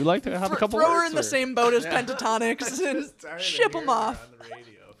 would you like to have a couple Throw her words, in the or- same boat as Pentatonics and ship them off. On the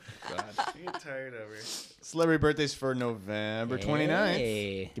radio. I get tired of her. Celebrity birthdays for November 29th.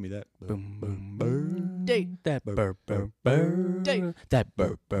 Hey. Give me that. Boom, boom, boom. Date. That burr, burr, burr. Date. That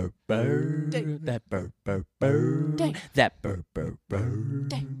burr, burr, burr. Date. That burr, burr, burr. Date. That burr, burr, burr.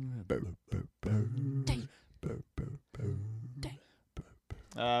 Date. Burr, burr, burr. Date. Burr, burr,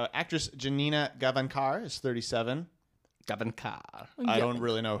 burr. Actress Janina Gavankar is 37. Gavin Carr. I don't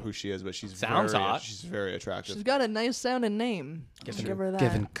really know who she is, but she's Sounds very, hot. She's very attractive. She's got a nice sounding name. I'll give her that.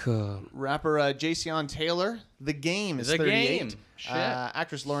 Gavin Carr. Rapper Jason Taylor, The Game, is The 38. Game. Shit.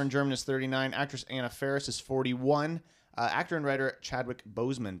 Actress Lauren German is 39. Actress Anna Faris is 41. Actor and writer Chadwick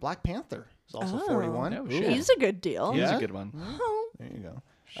Boseman, Black Panther, is also 41. Oh, Ooh. shit. He's a good deal. Yeah. He's a good one. Oh. There you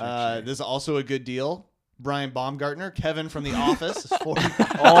go. This is also a good deal. Brian Baumgartner, Kevin from The Office, is 40.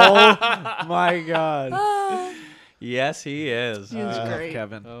 Oh my God. Ah. Yes, he is. He was I love great.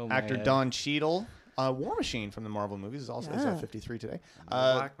 Kevin. Oh, my Actor head. Don Cheadle, War Machine from the Marvel movies is also is Yeah. at 53 today.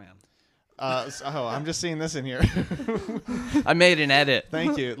 Black man. I'm just seeing this in here. I made an edit.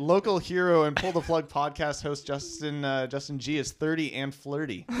 Thank you. Local hero and Pull the Plug podcast host Justin G is 30 and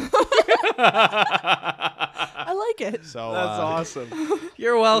flirty. I like it. So That's awesome.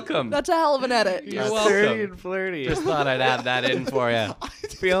 You're welcome. That's a hell of an edit. You're Dirty welcome. and flirty. Just thought I'd add that in for you.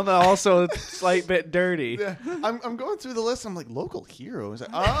 Feeling also a slight bit dirty. Yeah, I'm going through the list. I'm like, local heroes.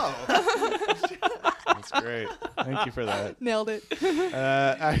 Oh, that's great. Thank you for that. Nailed it.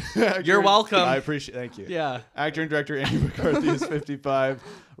 Actor- You're welcome. I appreciate. Thank you. Yeah. Actor and director Andy McCarthy is 55.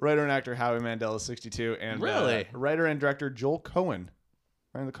 Writer and actor Howie Mandel is 62, and Really? writer and director Joel Coen,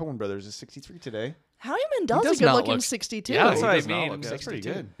 one of the Coen brothers, is 63 today. Howie Mandel's does a not good-looking look- 62. Yeah, That's He what I does not mean. look- that's pretty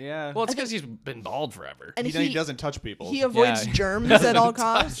 62. good. Yeah. Well, it's because he's been bald forever. And He doesn't touch people. he avoids Yeah. germs at all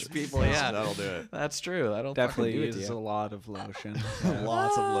costs. People, yeah. That'll do it. That's true. That'll Definitely fucking do it to uses you. a lot of lotion.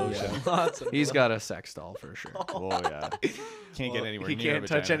 Lots of lotion. Lots of He's got a sex doll for sure. Oh yeah. Can't get anywhere He near can't a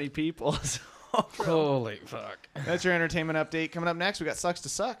touch vagina. any people. Holy fuck. That's your entertainment update. Coming up next, we got Sucks to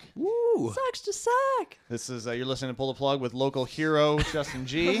Suck. Woo. Sucks to suck. This is you're listening to Pull the Plug with local hero Justin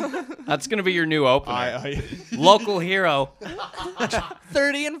G. That's going to be your new opener. I Local hero.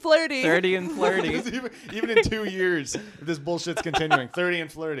 30 and flirty. 30 and flirty. even in 2 years, if this bullshit's continuing, 30 and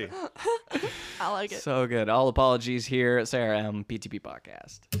flirty. I like it. So good. All apologies here at Sarah M. PTP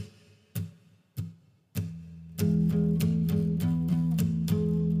Podcast.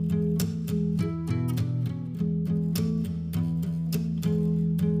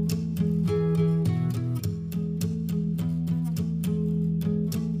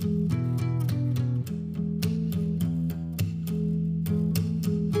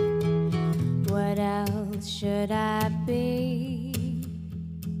 What else should I be?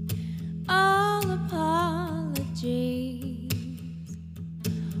 All apologies.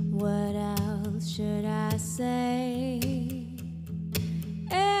 What else should I say?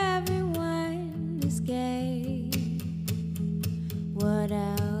 Everyone is gay. What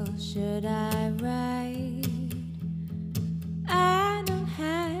else should I write? I don't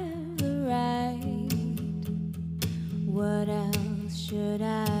have the right. What else should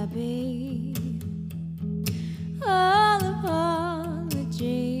I be? All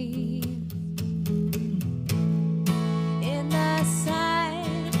apologies. In the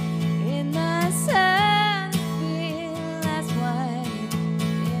sun, I feel as one.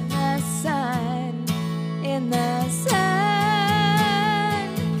 In the sun,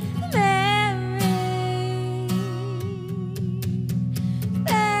 Mary.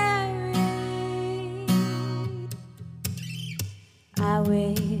 I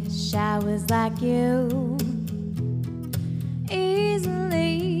wish I was like you,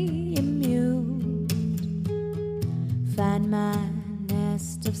 easily immune. Find my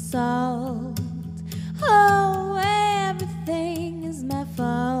nest of salt. Oh, everything is my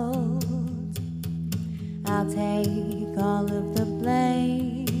fault. I'll take all of the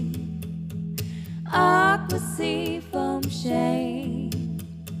blame. Awkward sea foam shade.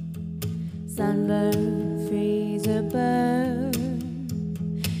 Sunburn, freezer burn.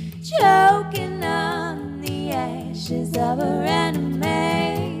 Choking on the ashes of a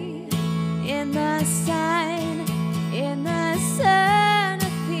enemy. In the sun, I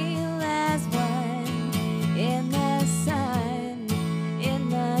feel as one. In the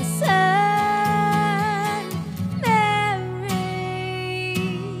sun,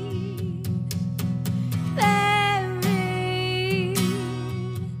 Mary,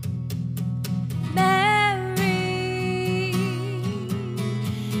 Mary,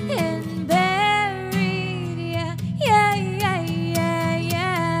 and buried, yeah, yeah, yeah, yeah,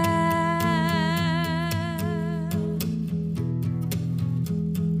 yeah.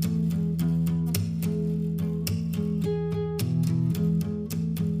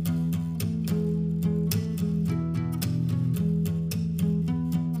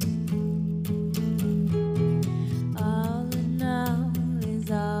 All in all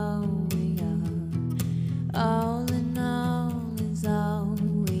is all we are. All in all is all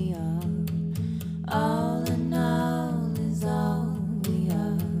we are. All in all is all we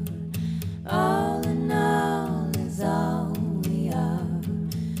are. All in all is all we are.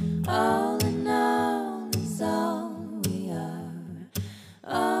 All in all is all we are.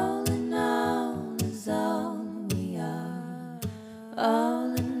 All in all is all we are.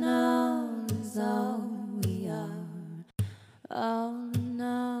 All in all is all we are. All in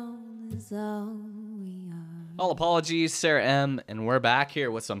all is all we are. All apologies, Sarah M. And we're back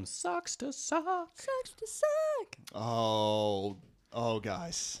here with some Sucks to Suck. Sucks to suck. Oh, Oh,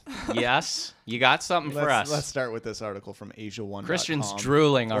 guys. Yes, you got something for us. Let's start with this article from Asia1.com. Christian's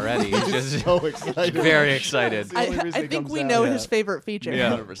drooling already. He's just so excited. very excited. the only reason I it think comes we down. know Yeah. his favorite feature.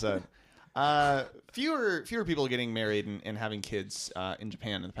 Yeah. 100%. Fewer people getting married and having kids in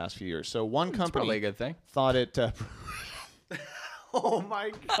Japan in the past few years. So one It's company probably a good thing. thought it. Oh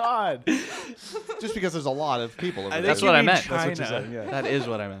my God. Just because there's a lot of people. Over there. That's you what I mean meant. China. That's what you said, yeah. That is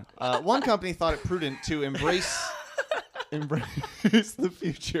what I meant. One company thought it prudent to embrace the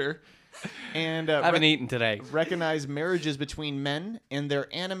future and I haven't eaten today. recognize marriages between men and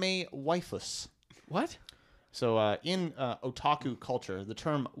their anime waifus. What? So in otaku culture, the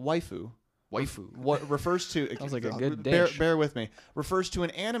term waifu Waifu. what refers to Sounds like a good bear, dish. bear with me, refers to an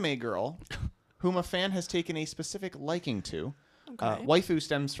anime girl whom a fan has taken a specific liking to. Okay. Waifu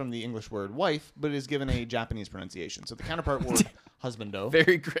stems from the English word wife, but is given a Japanese pronunciation. So the counterpart word husbando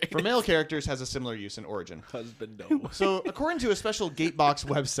Very great. for male characters has a similar use in origin. Husbando. So, according to a special Gatebox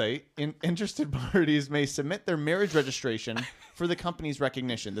website, interested parties may submit their marriage registration for the company's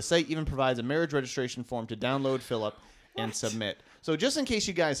recognition. The site even provides a marriage registration form to download, fill up, and submit. So, just in case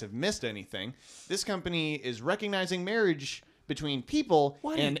you guys have missed anything, this company is recognizing marriage between people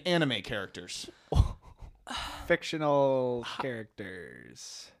and anime characters. Fictional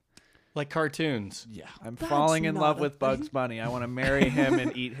characters. Like cartoons. Yeah. I'm That's falling in not love a with Bugs Bunny. I want to marry him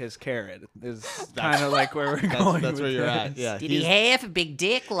and eat his carrot. Is kind of like where we're going. That's where with you're this. at. Yeah. Did he have a big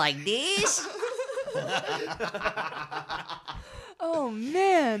dick like this? Oh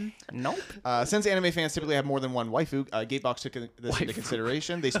man. Nope. Since anime fans typically have more than one waifu, Gatebox took this into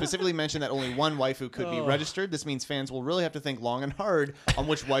consideration. They specifically mentioned that only one waifu could be registered. This means fans will really have to think long and hard on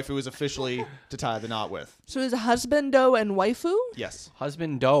which waifu is officially to tie the knot with. So is husbando and waifu? Yes.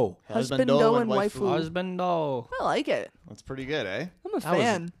 Husbando. Husbando and waifu. Husbando. I like it. That's pretty good, eh? I'm a That was-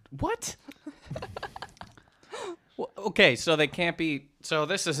 fan. What? Well, okay, so they can't be. So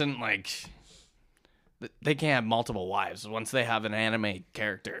this isn't like. They can't have multiple wives once they have an anime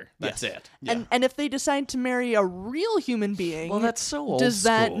character. That's Yes. it. And if they decide to marry a real human being, Well, that's so old does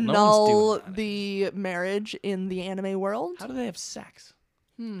that school. No one's null doing that. the marriage in the anime world? How do they have sex?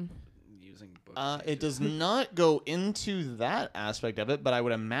 Using book. It does not go into that aspect of it, but I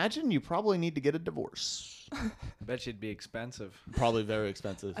would imagine you probably need to get a divorce. I bet you'd be expensive. Probably very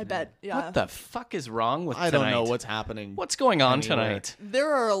expensive. I bet. Yeah. What the fuck is wrong with I tonight? don't know what's happening. What's going on anywhere. tonight?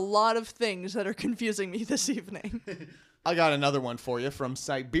 There are a lot of things that are confusing me this evening. I got another one for you from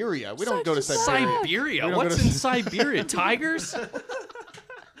Siberia. We don't go to Siberia. Siberia? We don't What's go to- in Siberia? Tigers?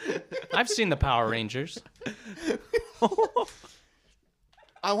 I've seen the Power Rangers.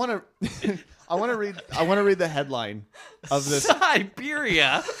 I want to read the headline of this.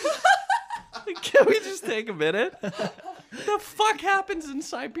 Siberia? Can we just take a minute? The fuck happens in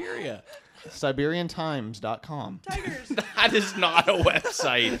Siberia? SiberianTimes.com. That is not a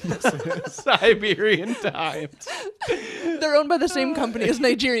website. Siberian Times. They're owned by the same company as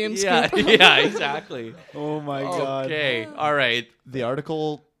Nigerian Yeah, Scoop. yeah, exactly. Oh my god. Okay, all right. The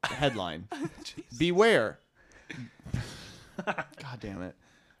article headline: Beware. God damn it.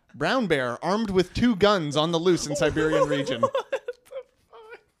 Brown bear armed with 2 guns on the loose in Siberian region.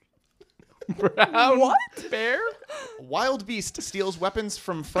 Brown bear? Wild beast steals weapons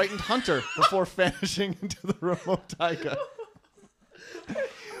from frightened hunter before vanishing into the remote taiga.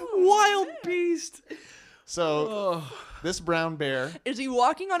 Wild beast. So, this brown bear Is he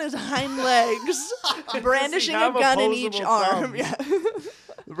walking on his hind legs, brandishing a have gun in each opposable arm?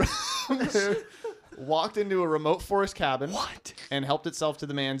 thumbs? Yeah. walked into a remote forest cabin and helped itself to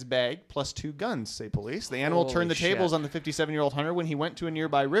the man's bag plus 2 guns, say police. The animal Holy turned the shit. tables on the 57-year-old hunter when he went to a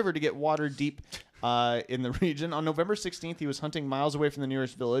nearby river to get water deep in the region. On November 16th, he was hunting miles away from the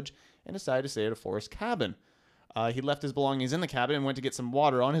nearest village and decided to stay at a forest cabin. He left his belongings in the cabin and went to get some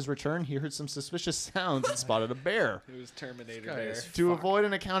water. On his return, he heard some suspicious sounds and spotted a bear. It was Terminator Bear. To avoid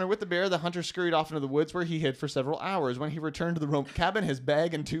an encounter with the bear, the hunter scurried off into the woods where he hid for several hours. When he returned to the remote cabin, his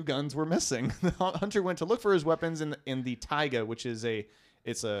bag and 2 guns were missing. The hunter went to look for his weapons in the taiga, which is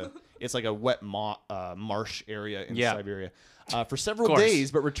it's like a wet marsh area in Siberia, for several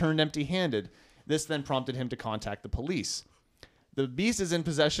days, but returned empty-handed. This then prompted him to contact the police. The beast is in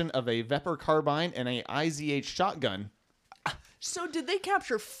possession of a Vepr carbine and a IZH shotgun. So did they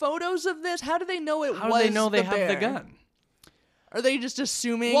capture photos of this? How do they know it How was do they know they have the bear? gun? Are they just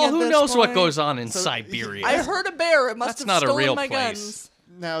assuming? Well, at who this knows what point? goes on in Siberia? I heard a bear. It must That's have not a stolen real my place.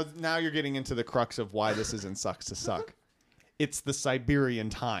 guns. Now you're getting into the crux of why this isn't Sucks to Suck. It's the Siberian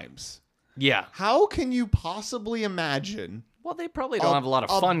Times. Yeah. How can you possibly imagine Well, they probably don't have a lot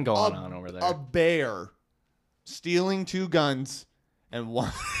of fun going on over there. a bear stealing 2 guns and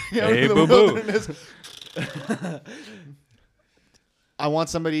one Hey, boo-boo. I want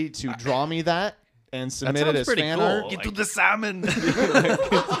somebody to draw me that and submit it sounds as pretty fan cool. art. Get To the salmon.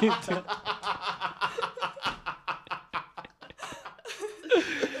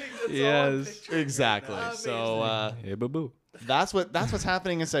 Yes. Exactly. So Hey, boo-boo. that's what's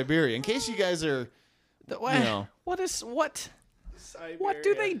happening in Siberia. In case you guys are, know. What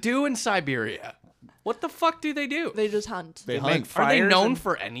do they do in Siberia? What the fuck do they do? They just hunt. they make hunt. Are they fires known and-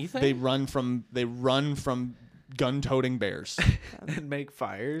 for anything? They run from gun-toting bears. and make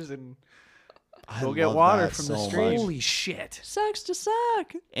fires and I go get love water that from so the much. stream. Holy shit. Sex to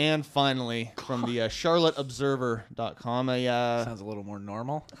sack. And finally, from the CharlotteObserver.com, a Sounds a little more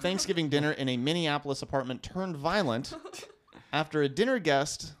normal. Thanksgiving dinner in a Minneapolis apartment turned violent after a dinner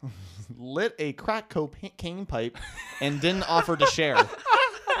guest lit a crack cocaine pipe and didn't offer to share.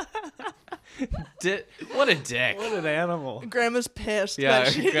 What a dick. What an animal. Grandma's pissed. Yeah,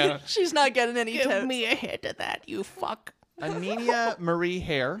 that Grandma- she's not getting any tips. a hit of that, you fuck. Amelia Marie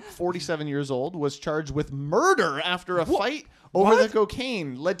Hare, 47 years old, was charged with murder after a fight over the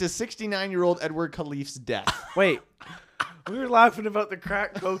cocaine led to 69-year-old Edward Khalif's death. Wait. We were laughing about the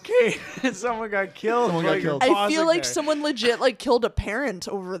crack cocaine. Someone got killed. Someone got while you're killed. I feel pausing like there. someone legit like killed a parent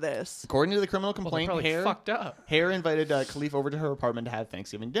over this. According to the criminal Well, they're complaint, probably Hare fucked up. Hare invited Khalif over to her apartment to have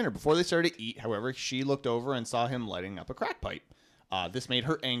Thanksgiving dinner. Before they started to eat, however, she looked over and saw him lighting up a crack pipe. This made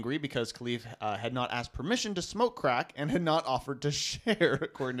her angry because Khalif had not asked permission to smoke crack and had not offered to share,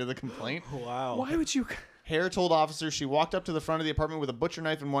 according to the complaint. Wow. Why would you? Hare told officers she walked up to the front of the apartment with a butcher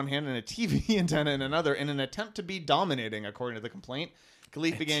knife in one hand and a TV antenna in another in an attempt to be dominating, according to the complaint.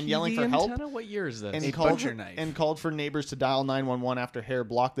 Khalif began yelling for help. What year is this? And butcher knife. called for neighbors to dial 911 after Hare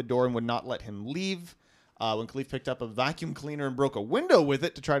blocked the door and would not let him leave. When Khalif picked up a vacuum cleaner and broke a window with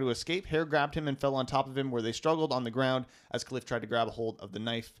it to try to escape, Hare grabbed him and fell on top of him, where they struggled on the ground as Khalif tried to grab a hold of the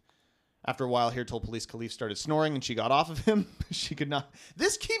knife. After a while, Hare told police Khalif started snoring and she got off of him. She could not.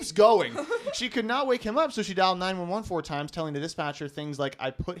 This keeps going. She could not wake him up, so she dialed 911 4 times, telling the dispatcher things like,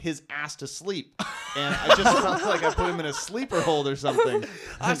 "I put his ass to sleep," and "I just felt like I put him in a sleeper hold or something."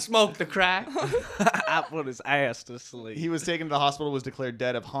 I smoked the crack. I put his ass to sleep. He was taken to the hospital, was declared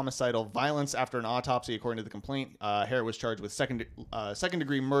dead of homicidal violence after an autopsy, according to the complaint. Hare was charged with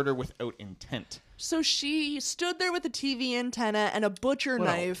second-degree murder without intent. So she stood there with a TV antenna and a butcher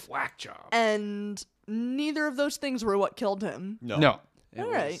knife, Whack job. and neither of those things were what killed him. No. It All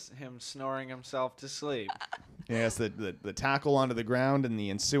was right. him snoring himself to sleep. Yes, the tackle onto the ground and the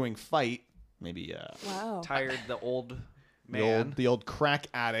ensuing fight. Maybe Wow. Tired the old man. the old crack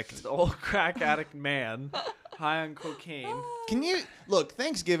addict. The old crack addict man. High on cocaine. Can you look?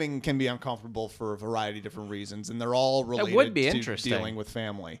 Thanksgiving can be uncomfortable for a variety of different reasons, and they're all related would be to interesting. dealing with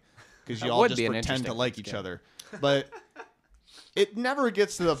family because That you all would just be an pretend to interesting like each Thanksgiving. other. But it never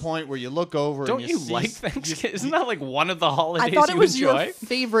gets to the point where you look over. Don't and you see like Thanksgiving? Isn't that like one of the holidays I thought it you was enjoy? your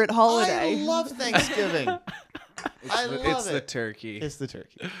favorite I holiday. love Thanksgiving. I love It's it. the turkey. It's the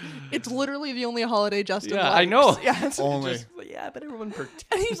turkey. It's literally the only holiday Justin Yeah, likes. I know. Yeah, it's- Only. Yeah, but everyone pretends.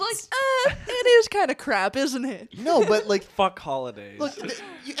 and he's like, it is kind of crap, isn't it? No, but like Fuck holidays. look,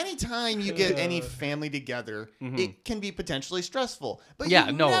 anytime you get any family together, it can be potentially stressful. But Yeah,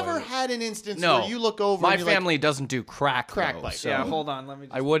 you've no, never had an instance No, where you look over my and you're like, family doesn't do crack. Crack though, pipe. so yeah, hold on. Let me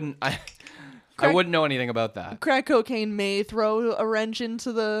just... I wouldn't. I wouldn't know anything about that. Crack cocaine may throw a wrench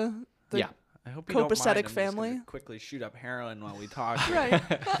into the Yeah. I hope you don't mind. copacetic I'm just gonna family. quickly shoot up heroin while we talk. here. right.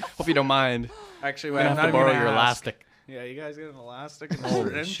 Hope you don't mind. Actually, I wait, I'm have not to even borrow gonna your ask. elastic. Yeah, you guys get an elastic and a Holy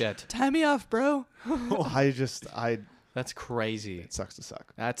syringe? shit. Tie me off, bro. That's crazy. it sucks to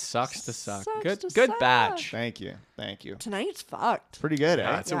suck. That sucks to suck. Sucks Good to good suck. batch. Thank you. Thank you. Tonight's fucked. Pretty good, eh?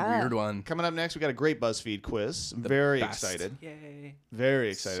 That's Yeah. a weird one. Coming up next, we got a great BuzzFeed quiz. Very best. excited. Yay. Very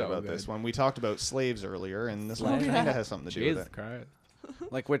excited So about good. this one. We talked about slaves earlier, and this one Slaves. kind of has something to do with Jesus it. Christ.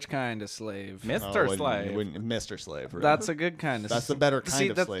 Like which kind of slave? Mr. Oh, Slave. Mr. Slave. Really. That's a good kind of That's the better kind See,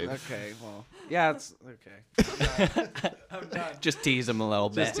 of that's- slave. Okay, well. Yeah, it's okay. I'm done. Just tease him a little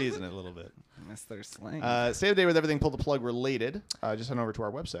bit. Just teasing it a little bit. Mr. Slang. Stay up to date with everything Pull the Plug related. Just head over to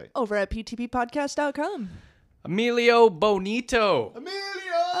our website. Over at ptppodcast.com. Emilio Bonito.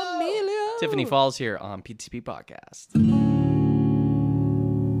 Amelia. Tiffany Falls here on PTP Podcast.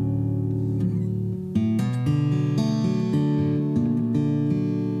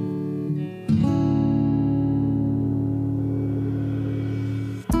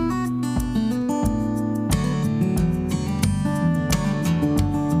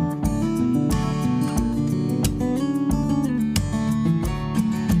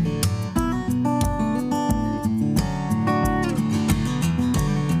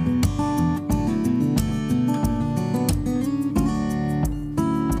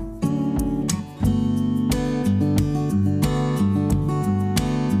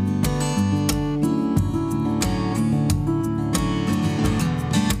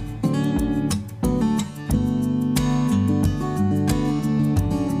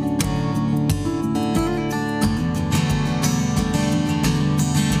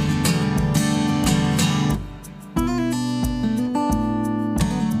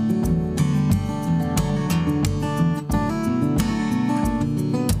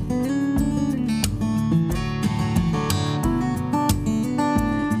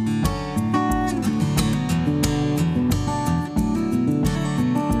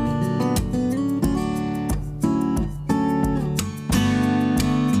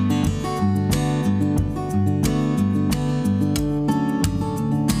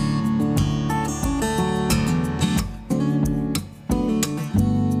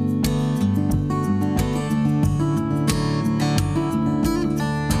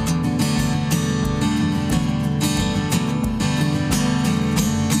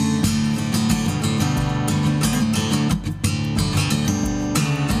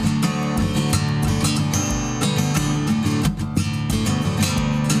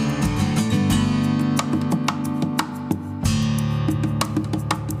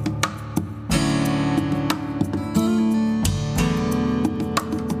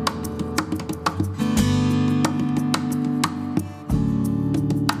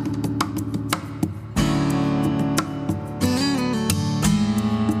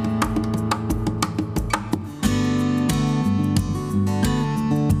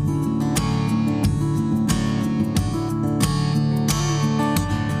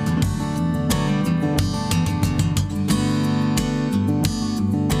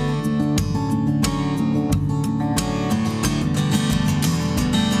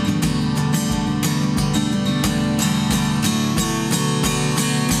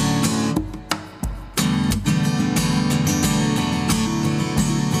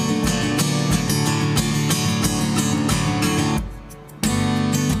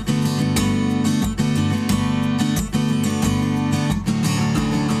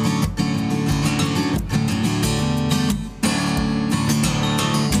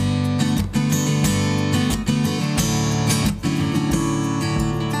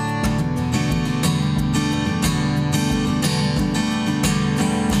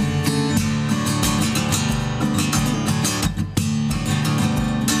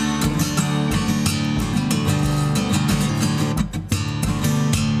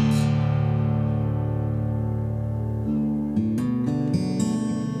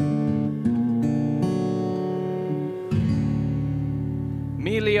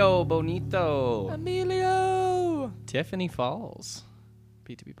 Emilio Bonito. Emilio Tiffany Falls.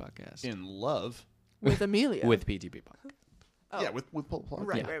 P2P podcast. In love. with Amelia. With P2P podcast. Yeah, with Pull Plug.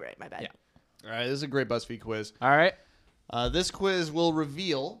 right, yeah. right. My bad. Yeah. All right, this is a great BuzzFeed quiz. All right. This quiz will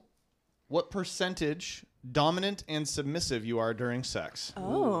reveal what percentage dominant and submissive you are during sex.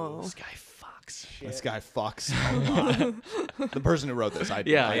 Oh. This guy fucks. This guy fucks a lot. The person who wrote this, I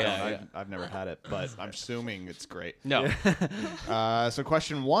Yeah, I yeah, don't- yeah. I've never had it, but I'm assuming it's great. No. So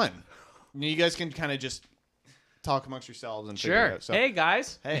question 1. You guys can kind of just talk amongst yourselves and figure it Sure. out. So, Hey,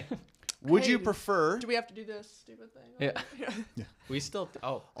 guys. hey, would you Hey, prefer? Do we have to do this stupid thing? Yeah. We still.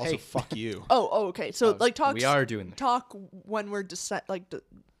 Oh. Also, hey. fuck you. Oh, okay. So like talk. We are doing this. Talk when we're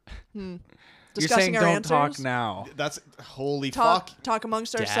discussing You're saying our don't answers. talk now. That's holy Talk fuck. talk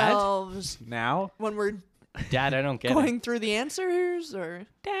amongst Dad? ourselves Now? when we're Dad, I don't get it. going through the answers, or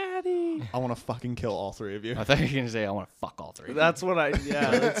Daddy. I want to fucking kill all 3 of you. I thought you were going to say I want to fuck all 3. That's what I.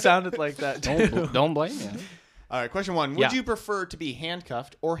 Yeah, it sounded like that too. Don't blame me. All right, question 1. Would Yeah. you prefer to be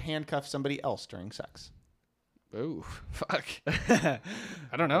handcuffed or handcuff somebody else during sex? Ooh, fuck. I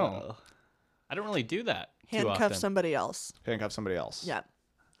don't know. I don't really do that too Handcuff often. somebody else. Handcuff somebody else. Yeah.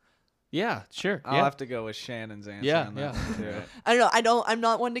 Yeah, sure. I'll yeah. have to go with Shannon's answer. Yeah, on that yeah. one, too. I don't know. I'm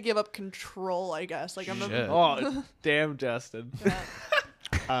not one to give up control. I guess. Like I'm. Shit. Oh, damn, Justin.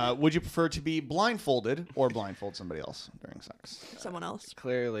 Would you prefer to be blindfolded or blindfold somebody else during sex? Someone else.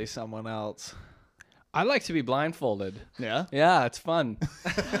 Clearly, someone else. I like to be blindfolded. Yeah. Yeah, it's fun.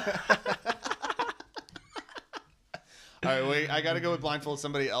 All right, wait. I gotta go with blindfold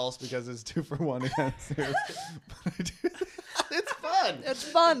somebody else because it's 2 for 1 against 2. It's fun. It's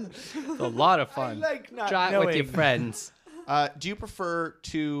fun. It's a lot of fun. like not Try it with your knowing. friends. Do you prefer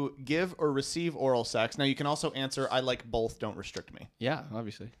to give or receive oral sex? Now you can also answer I like both. Don't restrict me. Yeah,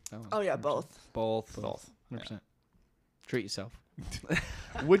 obviously. That one. Oh yeah, both. Both. 100%. Treat yourself.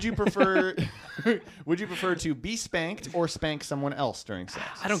 Would you prefer? Would you prefer to be spanked or spank someone else during sex?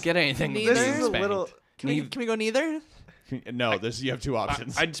 I don't get anything. with Neither. This being is a spanked. little. Can we go neither? No, you have 2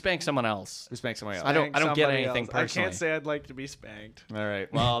 options. I'd spank someone else. You spank somebody else. I don't get Somebody anything else. personally. I can't say I'd like to be spanked. All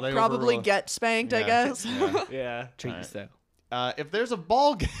right. Well, they Probably overrule- get spanked. I Yeah. guess. Yeah. Treat All right. yourself. If there's a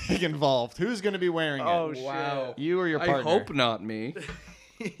ball gag involved, who's going to be wearing Oh, it? shit. You or your partner? I hope not me.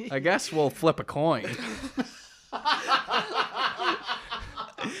 I guess we'll flip a coin.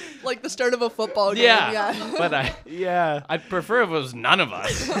 Like the start of a football game. Yeah, but Yeah. I'd prefer if it was none of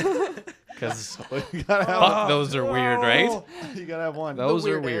us. Because You gotta have fuck, those are weird, right? You gotta have one. Those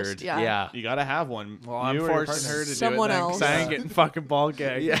are weirdest, weird. yeah. Yeah. You gotta have one. Well, I'm You or your forcing partner. her to Someone do it then, 'cause I else. ain't getting fucking ball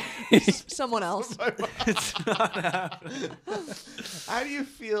gagged. Yeah. Someone else. It's not happening. How do you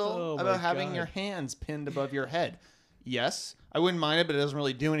feel Oh my about having God. your hands pinned above your head? Yes, I wouldn't mind it, but it doesn't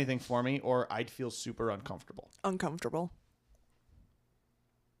really do anything for me, or I'd feel super uncomfortable. Uncomfortable.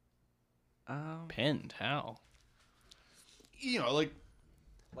 Pinned. How? You know, like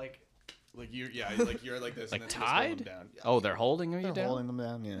you're like this, Like and then you just hold them tied? down. Yeah, Oh, they're holding you they're down? holding them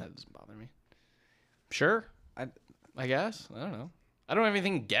down. Yeah. That doesn't bother me. Sure. I guess. I don't know. I don't have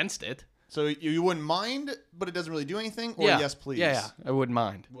anything against it. So you wouldn't mind, but it doesn't really do anything, or yeah. yes, please. Yeah, yeah. I wouldn't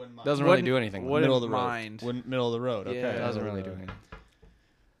mind. Wouldn't mind. Doesn't really do anything. wouldn't Middle of the road. mind. Middle of the road. Okay. Yeah. It doesn't really do anything.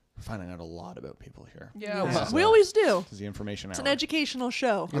 We're finding out a lot about people here. Yeah. Well. We always do. This is the information It's hour. an educational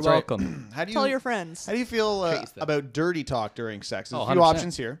show. You're That's right. welcome. How do you Tell your friends. How do you feel Chase them. about dirty talk during sex? There's Oh, a few 100%.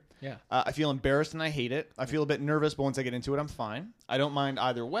 options here. Yeah. I feel embarrassed and I hate it. I feel a bit nervous, but once I get into it, I'm fine. I don't mind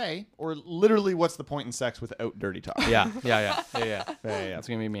either way. Or literally, what's the point in sex without dirty talk? Yeah. yeah. That's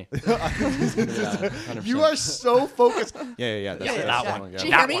gonna be me. You are so focused. Yeah. That's Yeah, that yeah. one. Did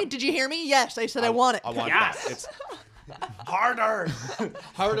you hear me? Did you hear me? Yes, I said I want it. I want that. It's harder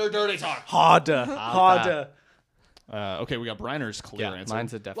dirty talk. Harder. Okay, we got Briner's clear Yeah. answer.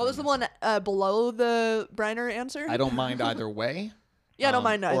 Mine's a definite. What was the one below the Briner answer? I don't mind either way. Yeah, I don't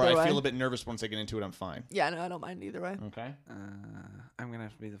mind either Or I way. feel a bit nervous once I get into it. I'm fine. Yeah, no, I don't mind either way. Okay. I'm gonna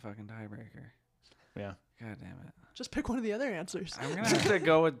have to be the fucking tiebreaker. Yeah. God damn it. Just pick one of the other answers. I'm gonna have to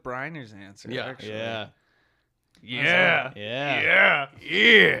go with Briner's answer. Yeah. Actually. Yeah. Yeah.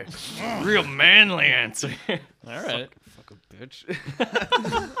 Yeah. Real manly answer. All right. Fuck a bitch.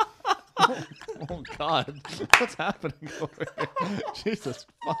 Oh God, what's happening over here? Jesus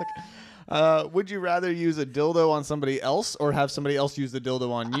fuck. Would you rather use a dildo on somebody else or have somebody else use the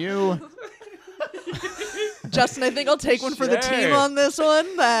dildo on you? Justin, I think I'll take one for the team Sure. on this one.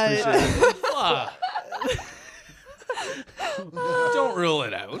 Don't rule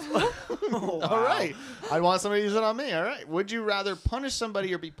it out. All right. I want somebody to use it on me. All right. Would you rather punish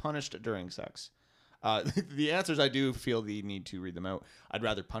somebody or be punished during sex? The answers, I do feel the need to read them out. I'd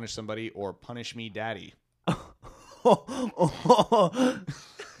rather punish somebody or punish me, daddy.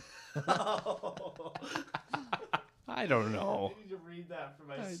 I don't know. need to read that for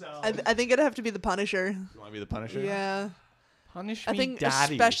myself. I think it'd have to be the Punisher. You want to be the Punisher? Yeah. Punish I me, think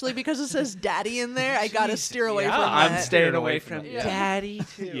daddy. especially because it says daddy in there, I gotta steer away yeah, from I'm that. staying away from Yeah. daddy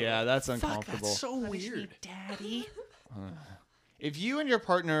too. Yeah, that's uncomfortable. That's so weird. Daddy. If you and your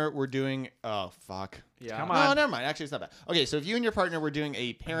partner were doing, oh fuck, Yeah. Come no, on. never mind. Actually, it's not bad. Okay, so if you and your partner were doing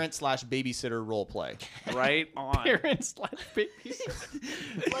a parent/babysitter role play, Right on. Parents like babies.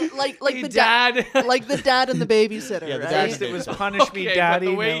 like Hey, the dad. like the dad and the babysitter, Yeah, the right? dad First it was punish me, Okay, daddy.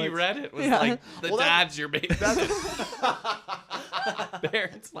 But the way now you it's- read it was Yeah. like the Well, dad's your baby.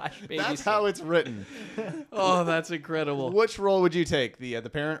 Parent/baby. that's how it's written. Oh, that's incredible. Which role would you take, the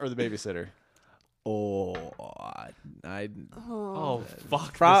parent or the babysitter? Oh, I Oh,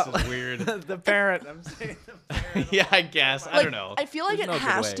 fuck. Pro- This is weird. the parent. I'm saying the parent. Yeah, I guess. I don't know. I feel like There's it no good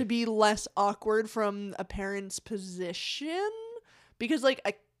has way. to be less awkward from a parent's position because, like,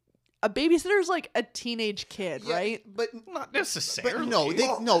 a babysitter is like a teenage kid, right? But Not necessarily. no,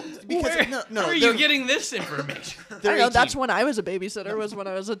 because Where, no, where are they're- you getting this information? I they're don't know. That's 18. when I was a babysitter. Was when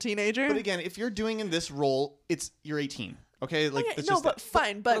I was a teenager. But again, if you're doing in this role, you're 18. Okay, like Okay, it's no, just but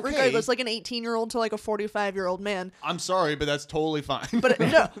fine. But okay. regardless, like an 18-year-old to like a 45-year-old man. I'm sorry, but that's totally fine. But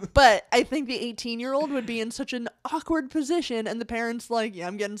no, but I think the 18-year-old would be in such an awkward position, and the parents like, yeah,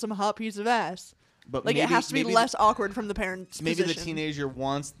 I'm getting some hot piece of ass. but Like it has to be less awkward from the parents' Maybe position. the teenager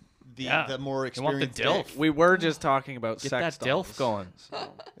wants the more You want the experienced DILF. dick. We were just talking about Get sex that dolls. DILF going.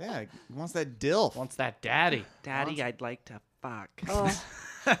 Yeah, he wants that dilf. Wants that daddy. Daddy, I'd like to fuck. Oh.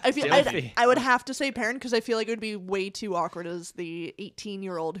 I feel Filthy. I would have to say parent because I feel like it would be way too awkward as the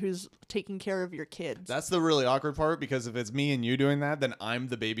 18-year-old who's taking care of your kids. That's the really awkward part because if it's me and you doing that, then I'm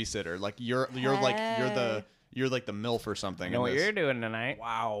the babysitter. Like you're like you're like the MILF or something. in this. doing tonight.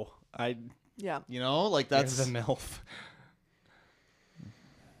 Wow. yeah. You know, like that's That's the MILF.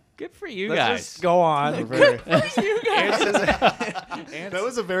 Good for you Let's guys. just go on. that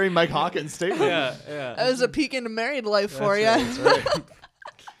was a very Mike Hawkins statement. Yeah, yeah. That was a peek into married life for you. That's right.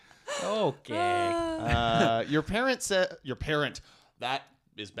 Okay. Your parent said. Your parent. That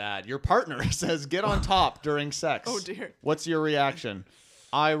is bad. Your partner says, "Get on top during sex." Oh, dear. What's your reaction?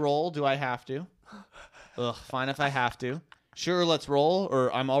 I roll. Do I have to? Ugh. Fine if I have to. Sure, let's roll.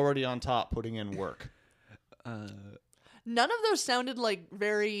 Or I'm already on top, putting in work. None of those sounded like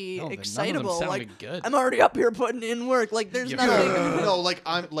very No, none of them excitable. sounded Like good. I'm already up here putting in work. Like there's nothing. No, like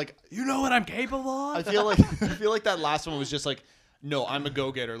I'm like. You know what I'm capable of? I feel like that last one was just like, no, I'm a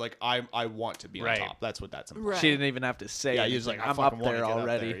go-getter. Like I want to be on Right. top. That's what that's implying. Right. She didn't even have to say Yeah, it. he was like, I I'm fucking up wanna there get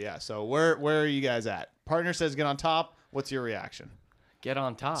already. Up there. Yeah. So where are you guys at? Partner says get on top. What's your reaction? Get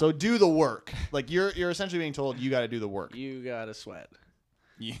on top. So do the work. Like you're essentially being told you got to do the work. You gotta sweat.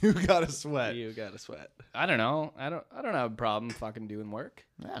 You gotta sweat. You gotta sweat. I don't know. I don't have a problem fucking doing work.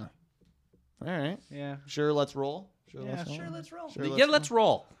 Yeah. All right. Yeah. Sure. Let's roll. Sure. Yeah, let's roll. sure, let's roll. Sure, Yeah, let's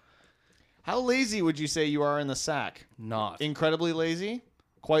roll. How lazy would you say you are in the sack? Not. Incredibly lazy.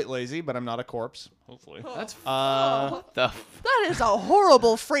 Quite lazy, but I'm not a corpse. Hopefully. That's What the That is a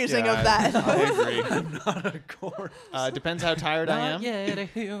horrible phrasing of that. I agree. Not a core. Depends how tired I am. Not yet a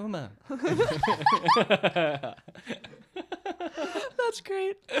human. That's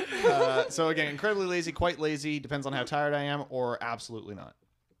great. So again, incredibly lazy, quite lazy, depends on how tired I am, or absolutely not.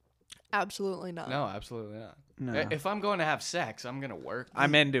 Absolutely not. No, absolutely not. No. If I'm going to have sex, I'm gonna work.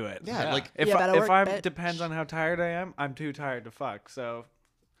 I'm into it. Yeah, like If Yeah, better if work, I'm bitch. depends on how tired I am, I'm too tired to fuck. So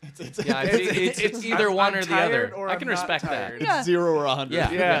Yeah, it's either I'm- one I'm or the tired other. or I I'm can not respect tired. that. Yeah. 0 or 100.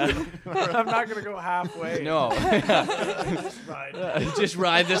 Yeah. yeah, I'm not gonna go halfway. No. Just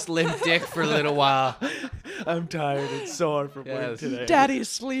ride this limp dick for a little while. I'm tired. It's so hard for work Yes. today. Daddy's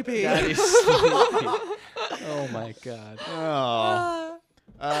sleepy. Daddy's sleepy. Oh my god. Oh.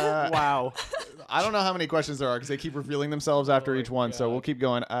 Wow. I don't know how many questions there are because they keep revealing themselves after each one, so we'll keep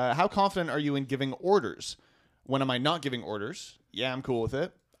going. How confident are you in giving orders? When am I not giving orders? Yeah, I'm cool with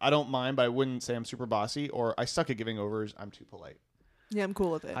it. I don't mind, but I wouldn't say I'm super bossy, or I suck at giving orders. I'm too polite. Yeah, I'm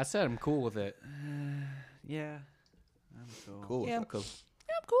cool with it. I said I'm cool with it. Yeah. I'm cool. Cool. Yeah, With I'm it.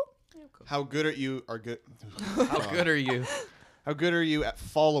 Yeah, I'm cool. How good are you? Are good? How good are you? How good are you at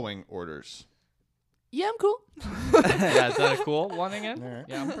following orders? Yeah, I'm cool. Yeah, is that a cool one again? Alright.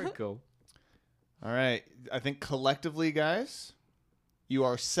 Yeah, I'm pretty cool. All right. I think collectively, guys, you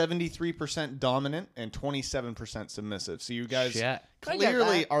are 73% dominant and 27% submissive. So you guys Shit. I get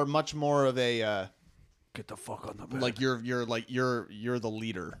clearly that. are much more of a Get the fuck on the bed. like you're the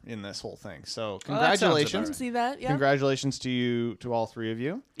leader in this whole thing. So Well, that sounds I congratulations. can see that. Yeah. Congratulations to all three of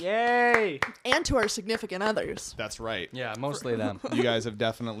you. Yay! And to our significant others. That's right. Yeah, mostly them. You guys have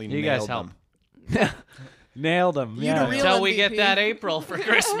definitely You nailed guys help. them. Nailed him. You Yeah. the real Until we get MVP. that April for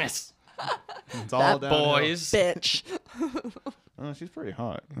Christmas. It's all That downhill. Boys. Bitch. Oh, she's pretty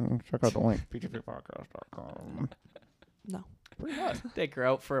hot. Check out the link. PTVpodcast.com. No. Pretty hot. Take her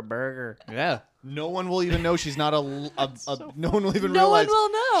out for a burger. Yeah. No one will even know she's not no one will even No one realize will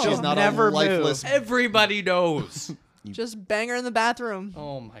know. she's not never a lifeless Everybody knows. Just bang her in the bathroom.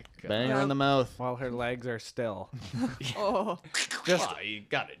 Oh my god. banger in the mouth. While her legs are still. Oh. Oh, you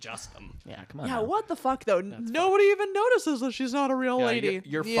gotta adjust them. Yeah, come on. Yeah, now. what the fuck though? Nobody even notices that she's not a real Yeah, lady.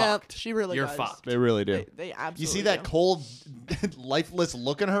 you're Yeah, fucked. She really You're does. fucked. They really do. They absolutely You see that do. cold, lifeless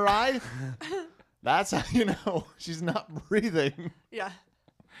look in her eye? That's how you know she's not breathing. Yeah.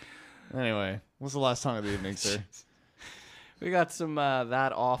 Anyway, what's the last song of the evening, sir? We got some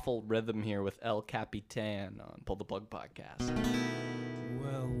That Awful Rhythm here with El Capitan on Pull the Plug Podcast.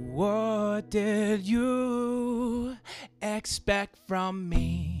 Well, what did you expect from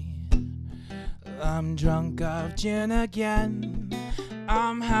me? I'm drunk of gin again.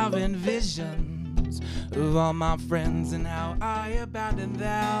 I'm having visions of all my friends and how I abandoned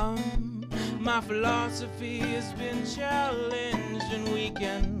them. My philosophy has been challenged and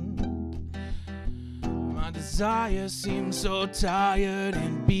weakened. My desire seems so tired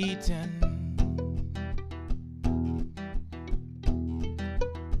and beaten.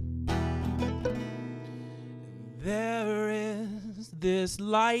 There is this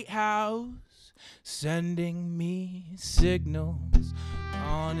lighthouse sending me signals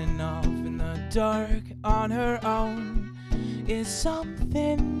on and off in the dark on her own. Is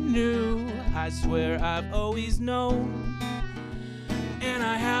something new, I swear I've always known. And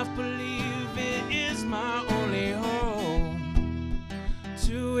I half believe it is my only home.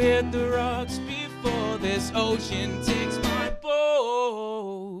 To hit the rocks before this ocean takes my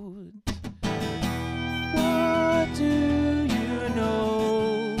boat. What do you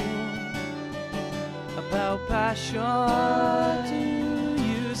know about passion? What do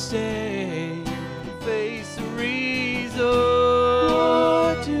you say? Face the reason.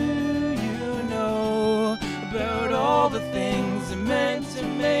 What do you know about all the things that meant to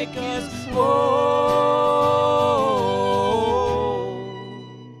make us whole?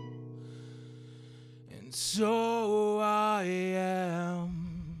 And so I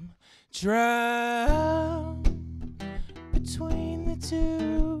am trapped between the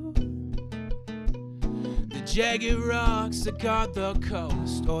two. The jagged rocks that guard the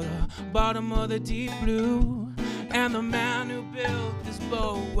coast, or the bottom of the deep blue. And the man who built this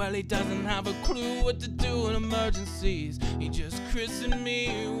boat, well, he doesn't have a clue what to do in emergencies. He just christened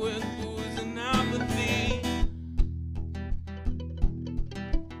me with booze and apathy.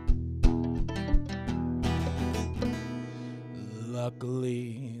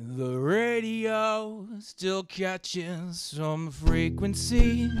 Luckily, the radio still catches some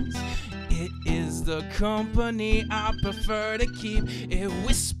frequencies. It is the company I prefer to keep. It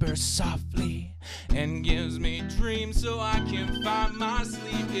whispers softly and gives me dreams so I can find my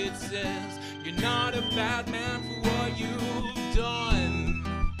sleep. It says, you're not a bad man for what you've done,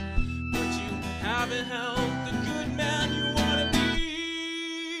 but you haven't helped the good man you want to be.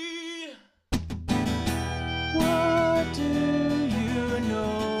 What do you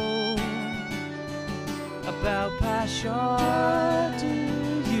know about passion? What do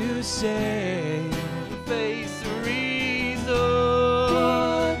you say? Face the reason.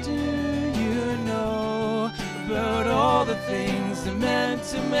 What do you know about all the things that meant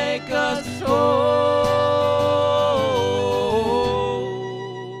to make us whole?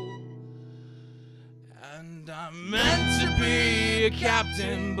 And I'm meant to be a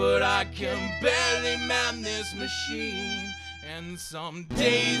captain, but I can barely man this machine. And some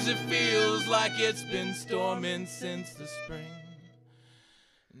days it feels like it's been storming since the spring.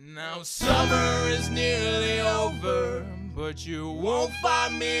 Now summer is nearly over, but you won't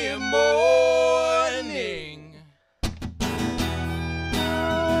find me in morning.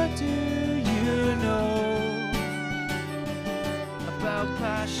 What do you know about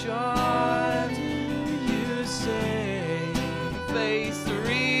passion? What do you say? Face the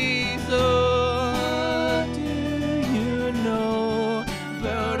reason. What do you know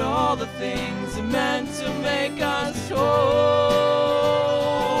about all the things that meant to make us whole?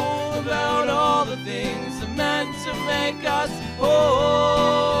 About all the things that meant to make us whole.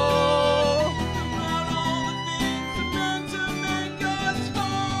 About all the things that meant to make us whole.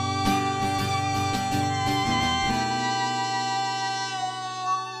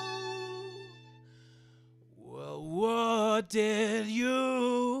 Well, what did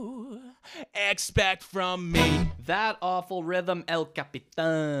you expect from me? That Awful Rhythm, El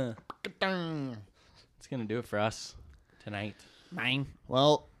Capitan. It's gonna do it for us tonight. Mine.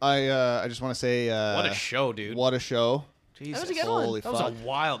 Well, I just want to say What a show, dude. What a show. That was a good one. Holy That was fuck. a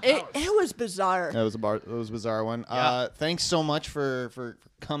wild. It was bizarre. That was it was a bizarre one. Yeah. Thanks so much for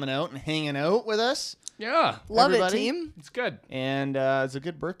coming out and hanging out with us. Yeah. Love everybody. it, team. It's good. And it's a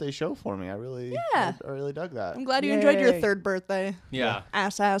good birthday show for me. I really Yeah. I really dug that. I'm glad you enjoyed your Yay. 3rd birthday. Yeah.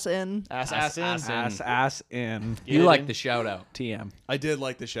 Ass in. Ass in. Ass in. You like the shout out. TM. I did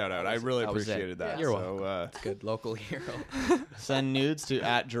like the shout out. I really that was it. appreciated that. You're so, Good local hero. send nudes to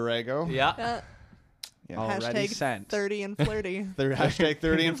 @Jarego. Yeah. Yeah. Yeah. Already Hashtag sent. 30 and flirty. Hashtag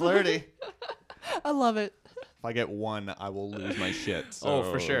 30 and flirty. I love it. If I get one, I will lose my shit. So Oh,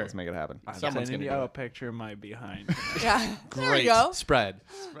 for sure. Let's make it happen. I'm Someone's sending gonna you do a it. picture of my behind. Yeah. There we Great go. spread.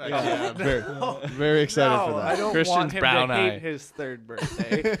 Yeah, very excited for that. I don't Christian's want him brown to eye. hate his 3rd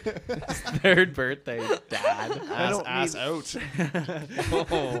birthday. 3rd birthday, Dad. Ass out.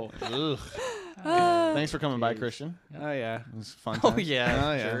 Oh. Thanks for coming by, Christian. Oh yeah. It was fun. Oh, times. yeah,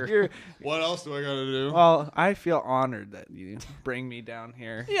 Oh, yeah. sure. You're, What else do I gotta do? well, I feel honored that you bring me down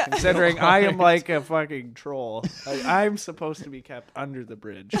here. Yeah. Considering I am like a fucking troll. Like, I'm supposed to be kept under the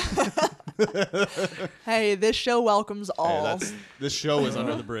bridge. Hey, this show welcomes Hey, all. this show is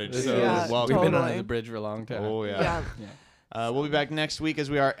under the bridge. So Yeah, welcome. We've been Totally. under the bridge for a long time. Oh yeah. Yeah. We'll be back next week as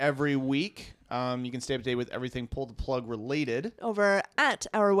we are every week. You can stay up to date with everything Pull the Plug related. Over at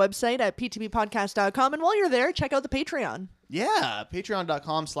our website at ptppodcast.com. And while you're there, check out the Patreon. Yeah,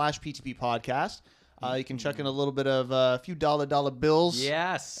 patreon.com/PTP podcast. You can chuck in a little bit of a few dollar bills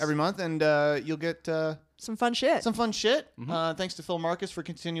Yes. every month, and you'll get Some fun shit. some fun shit. Thanks to Phil Marcus for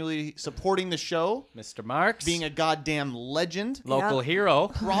continually supporting the show, Mr. Marks. being a goddamn legend, local hero.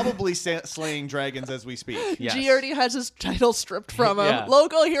 probably slaying dragons as we speak. Yes. G already has his title stripped from him. Yeah.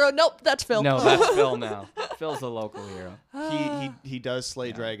 Local hero. Nope, that's Phil. No, that's Phil now. Phil's the local hero. He does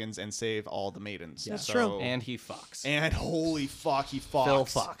slay dragons and save all the maidens. That's So- true. And he fucks. And holy fuck, he fucks. Phil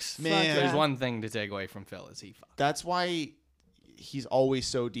fucks. Man, Fuck There's yeah. one thing to take away from Phil is he fucks. that's why he's always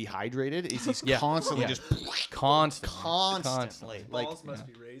so dehydrated. Is he's Yeah. constantly Yeah. just Constantly. like. must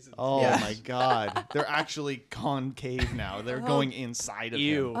be raising. Oh Yeah. my god, they're actually concave now. They're going inside of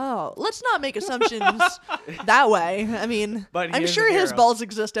him. Oh, let's not make assumptions that way. I mean, But he I'm is sure a his hero. balls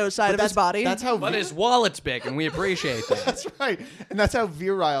exist outside But of his body. That's how. But his wallet's big, and we appreciate that. That's right, and that's how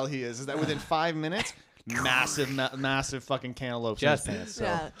virile he is. Is that within 5 minutes, massive fucking cantaloupes Just- in his pants. So.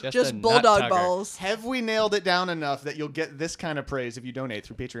 yeah, just just a nut bulldog tugger. balls. Have we nailed it down enough that you'll get this kind of praise if you donate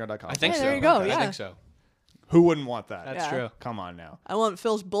through Patreon.com? I think Yeah, so. there you go, I yeah. think so. Who wouldn't want that? That's Yeah. true. Come on now. I want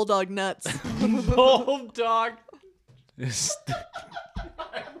Phil's bulldog nuts. Bulldog.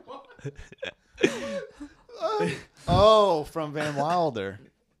 Oh, from Van Wilder.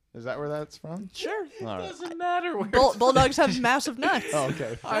 Is that where that's from? Sure. All right. Doesn't matter where. Bulldogs have massive nuts. Oh,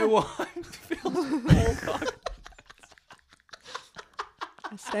 okay. I want Phil's bulldog.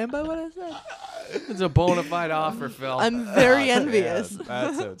 I stand by what I said. It's a bona fide offer, Phil. I'm very envious.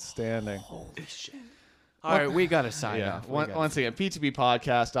 That's outstanding. All right, we got to sign Yeah. off. Once again,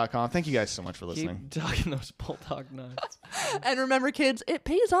 p2bpodcast.com. Thank you guys so much for listening. Keep talking those bulldog nuts. And remember, kids, it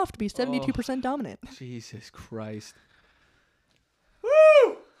pays off to be 72% dominant. Jesus Christ.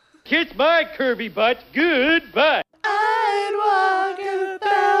 Kiss my curvy butt. Goodbye. I'd walk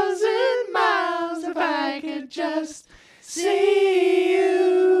 1,000 miles if I could just see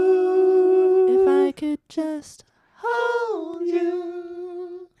you. If I could just hold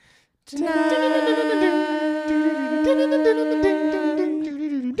you tonight.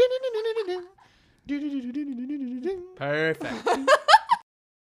 Perfect.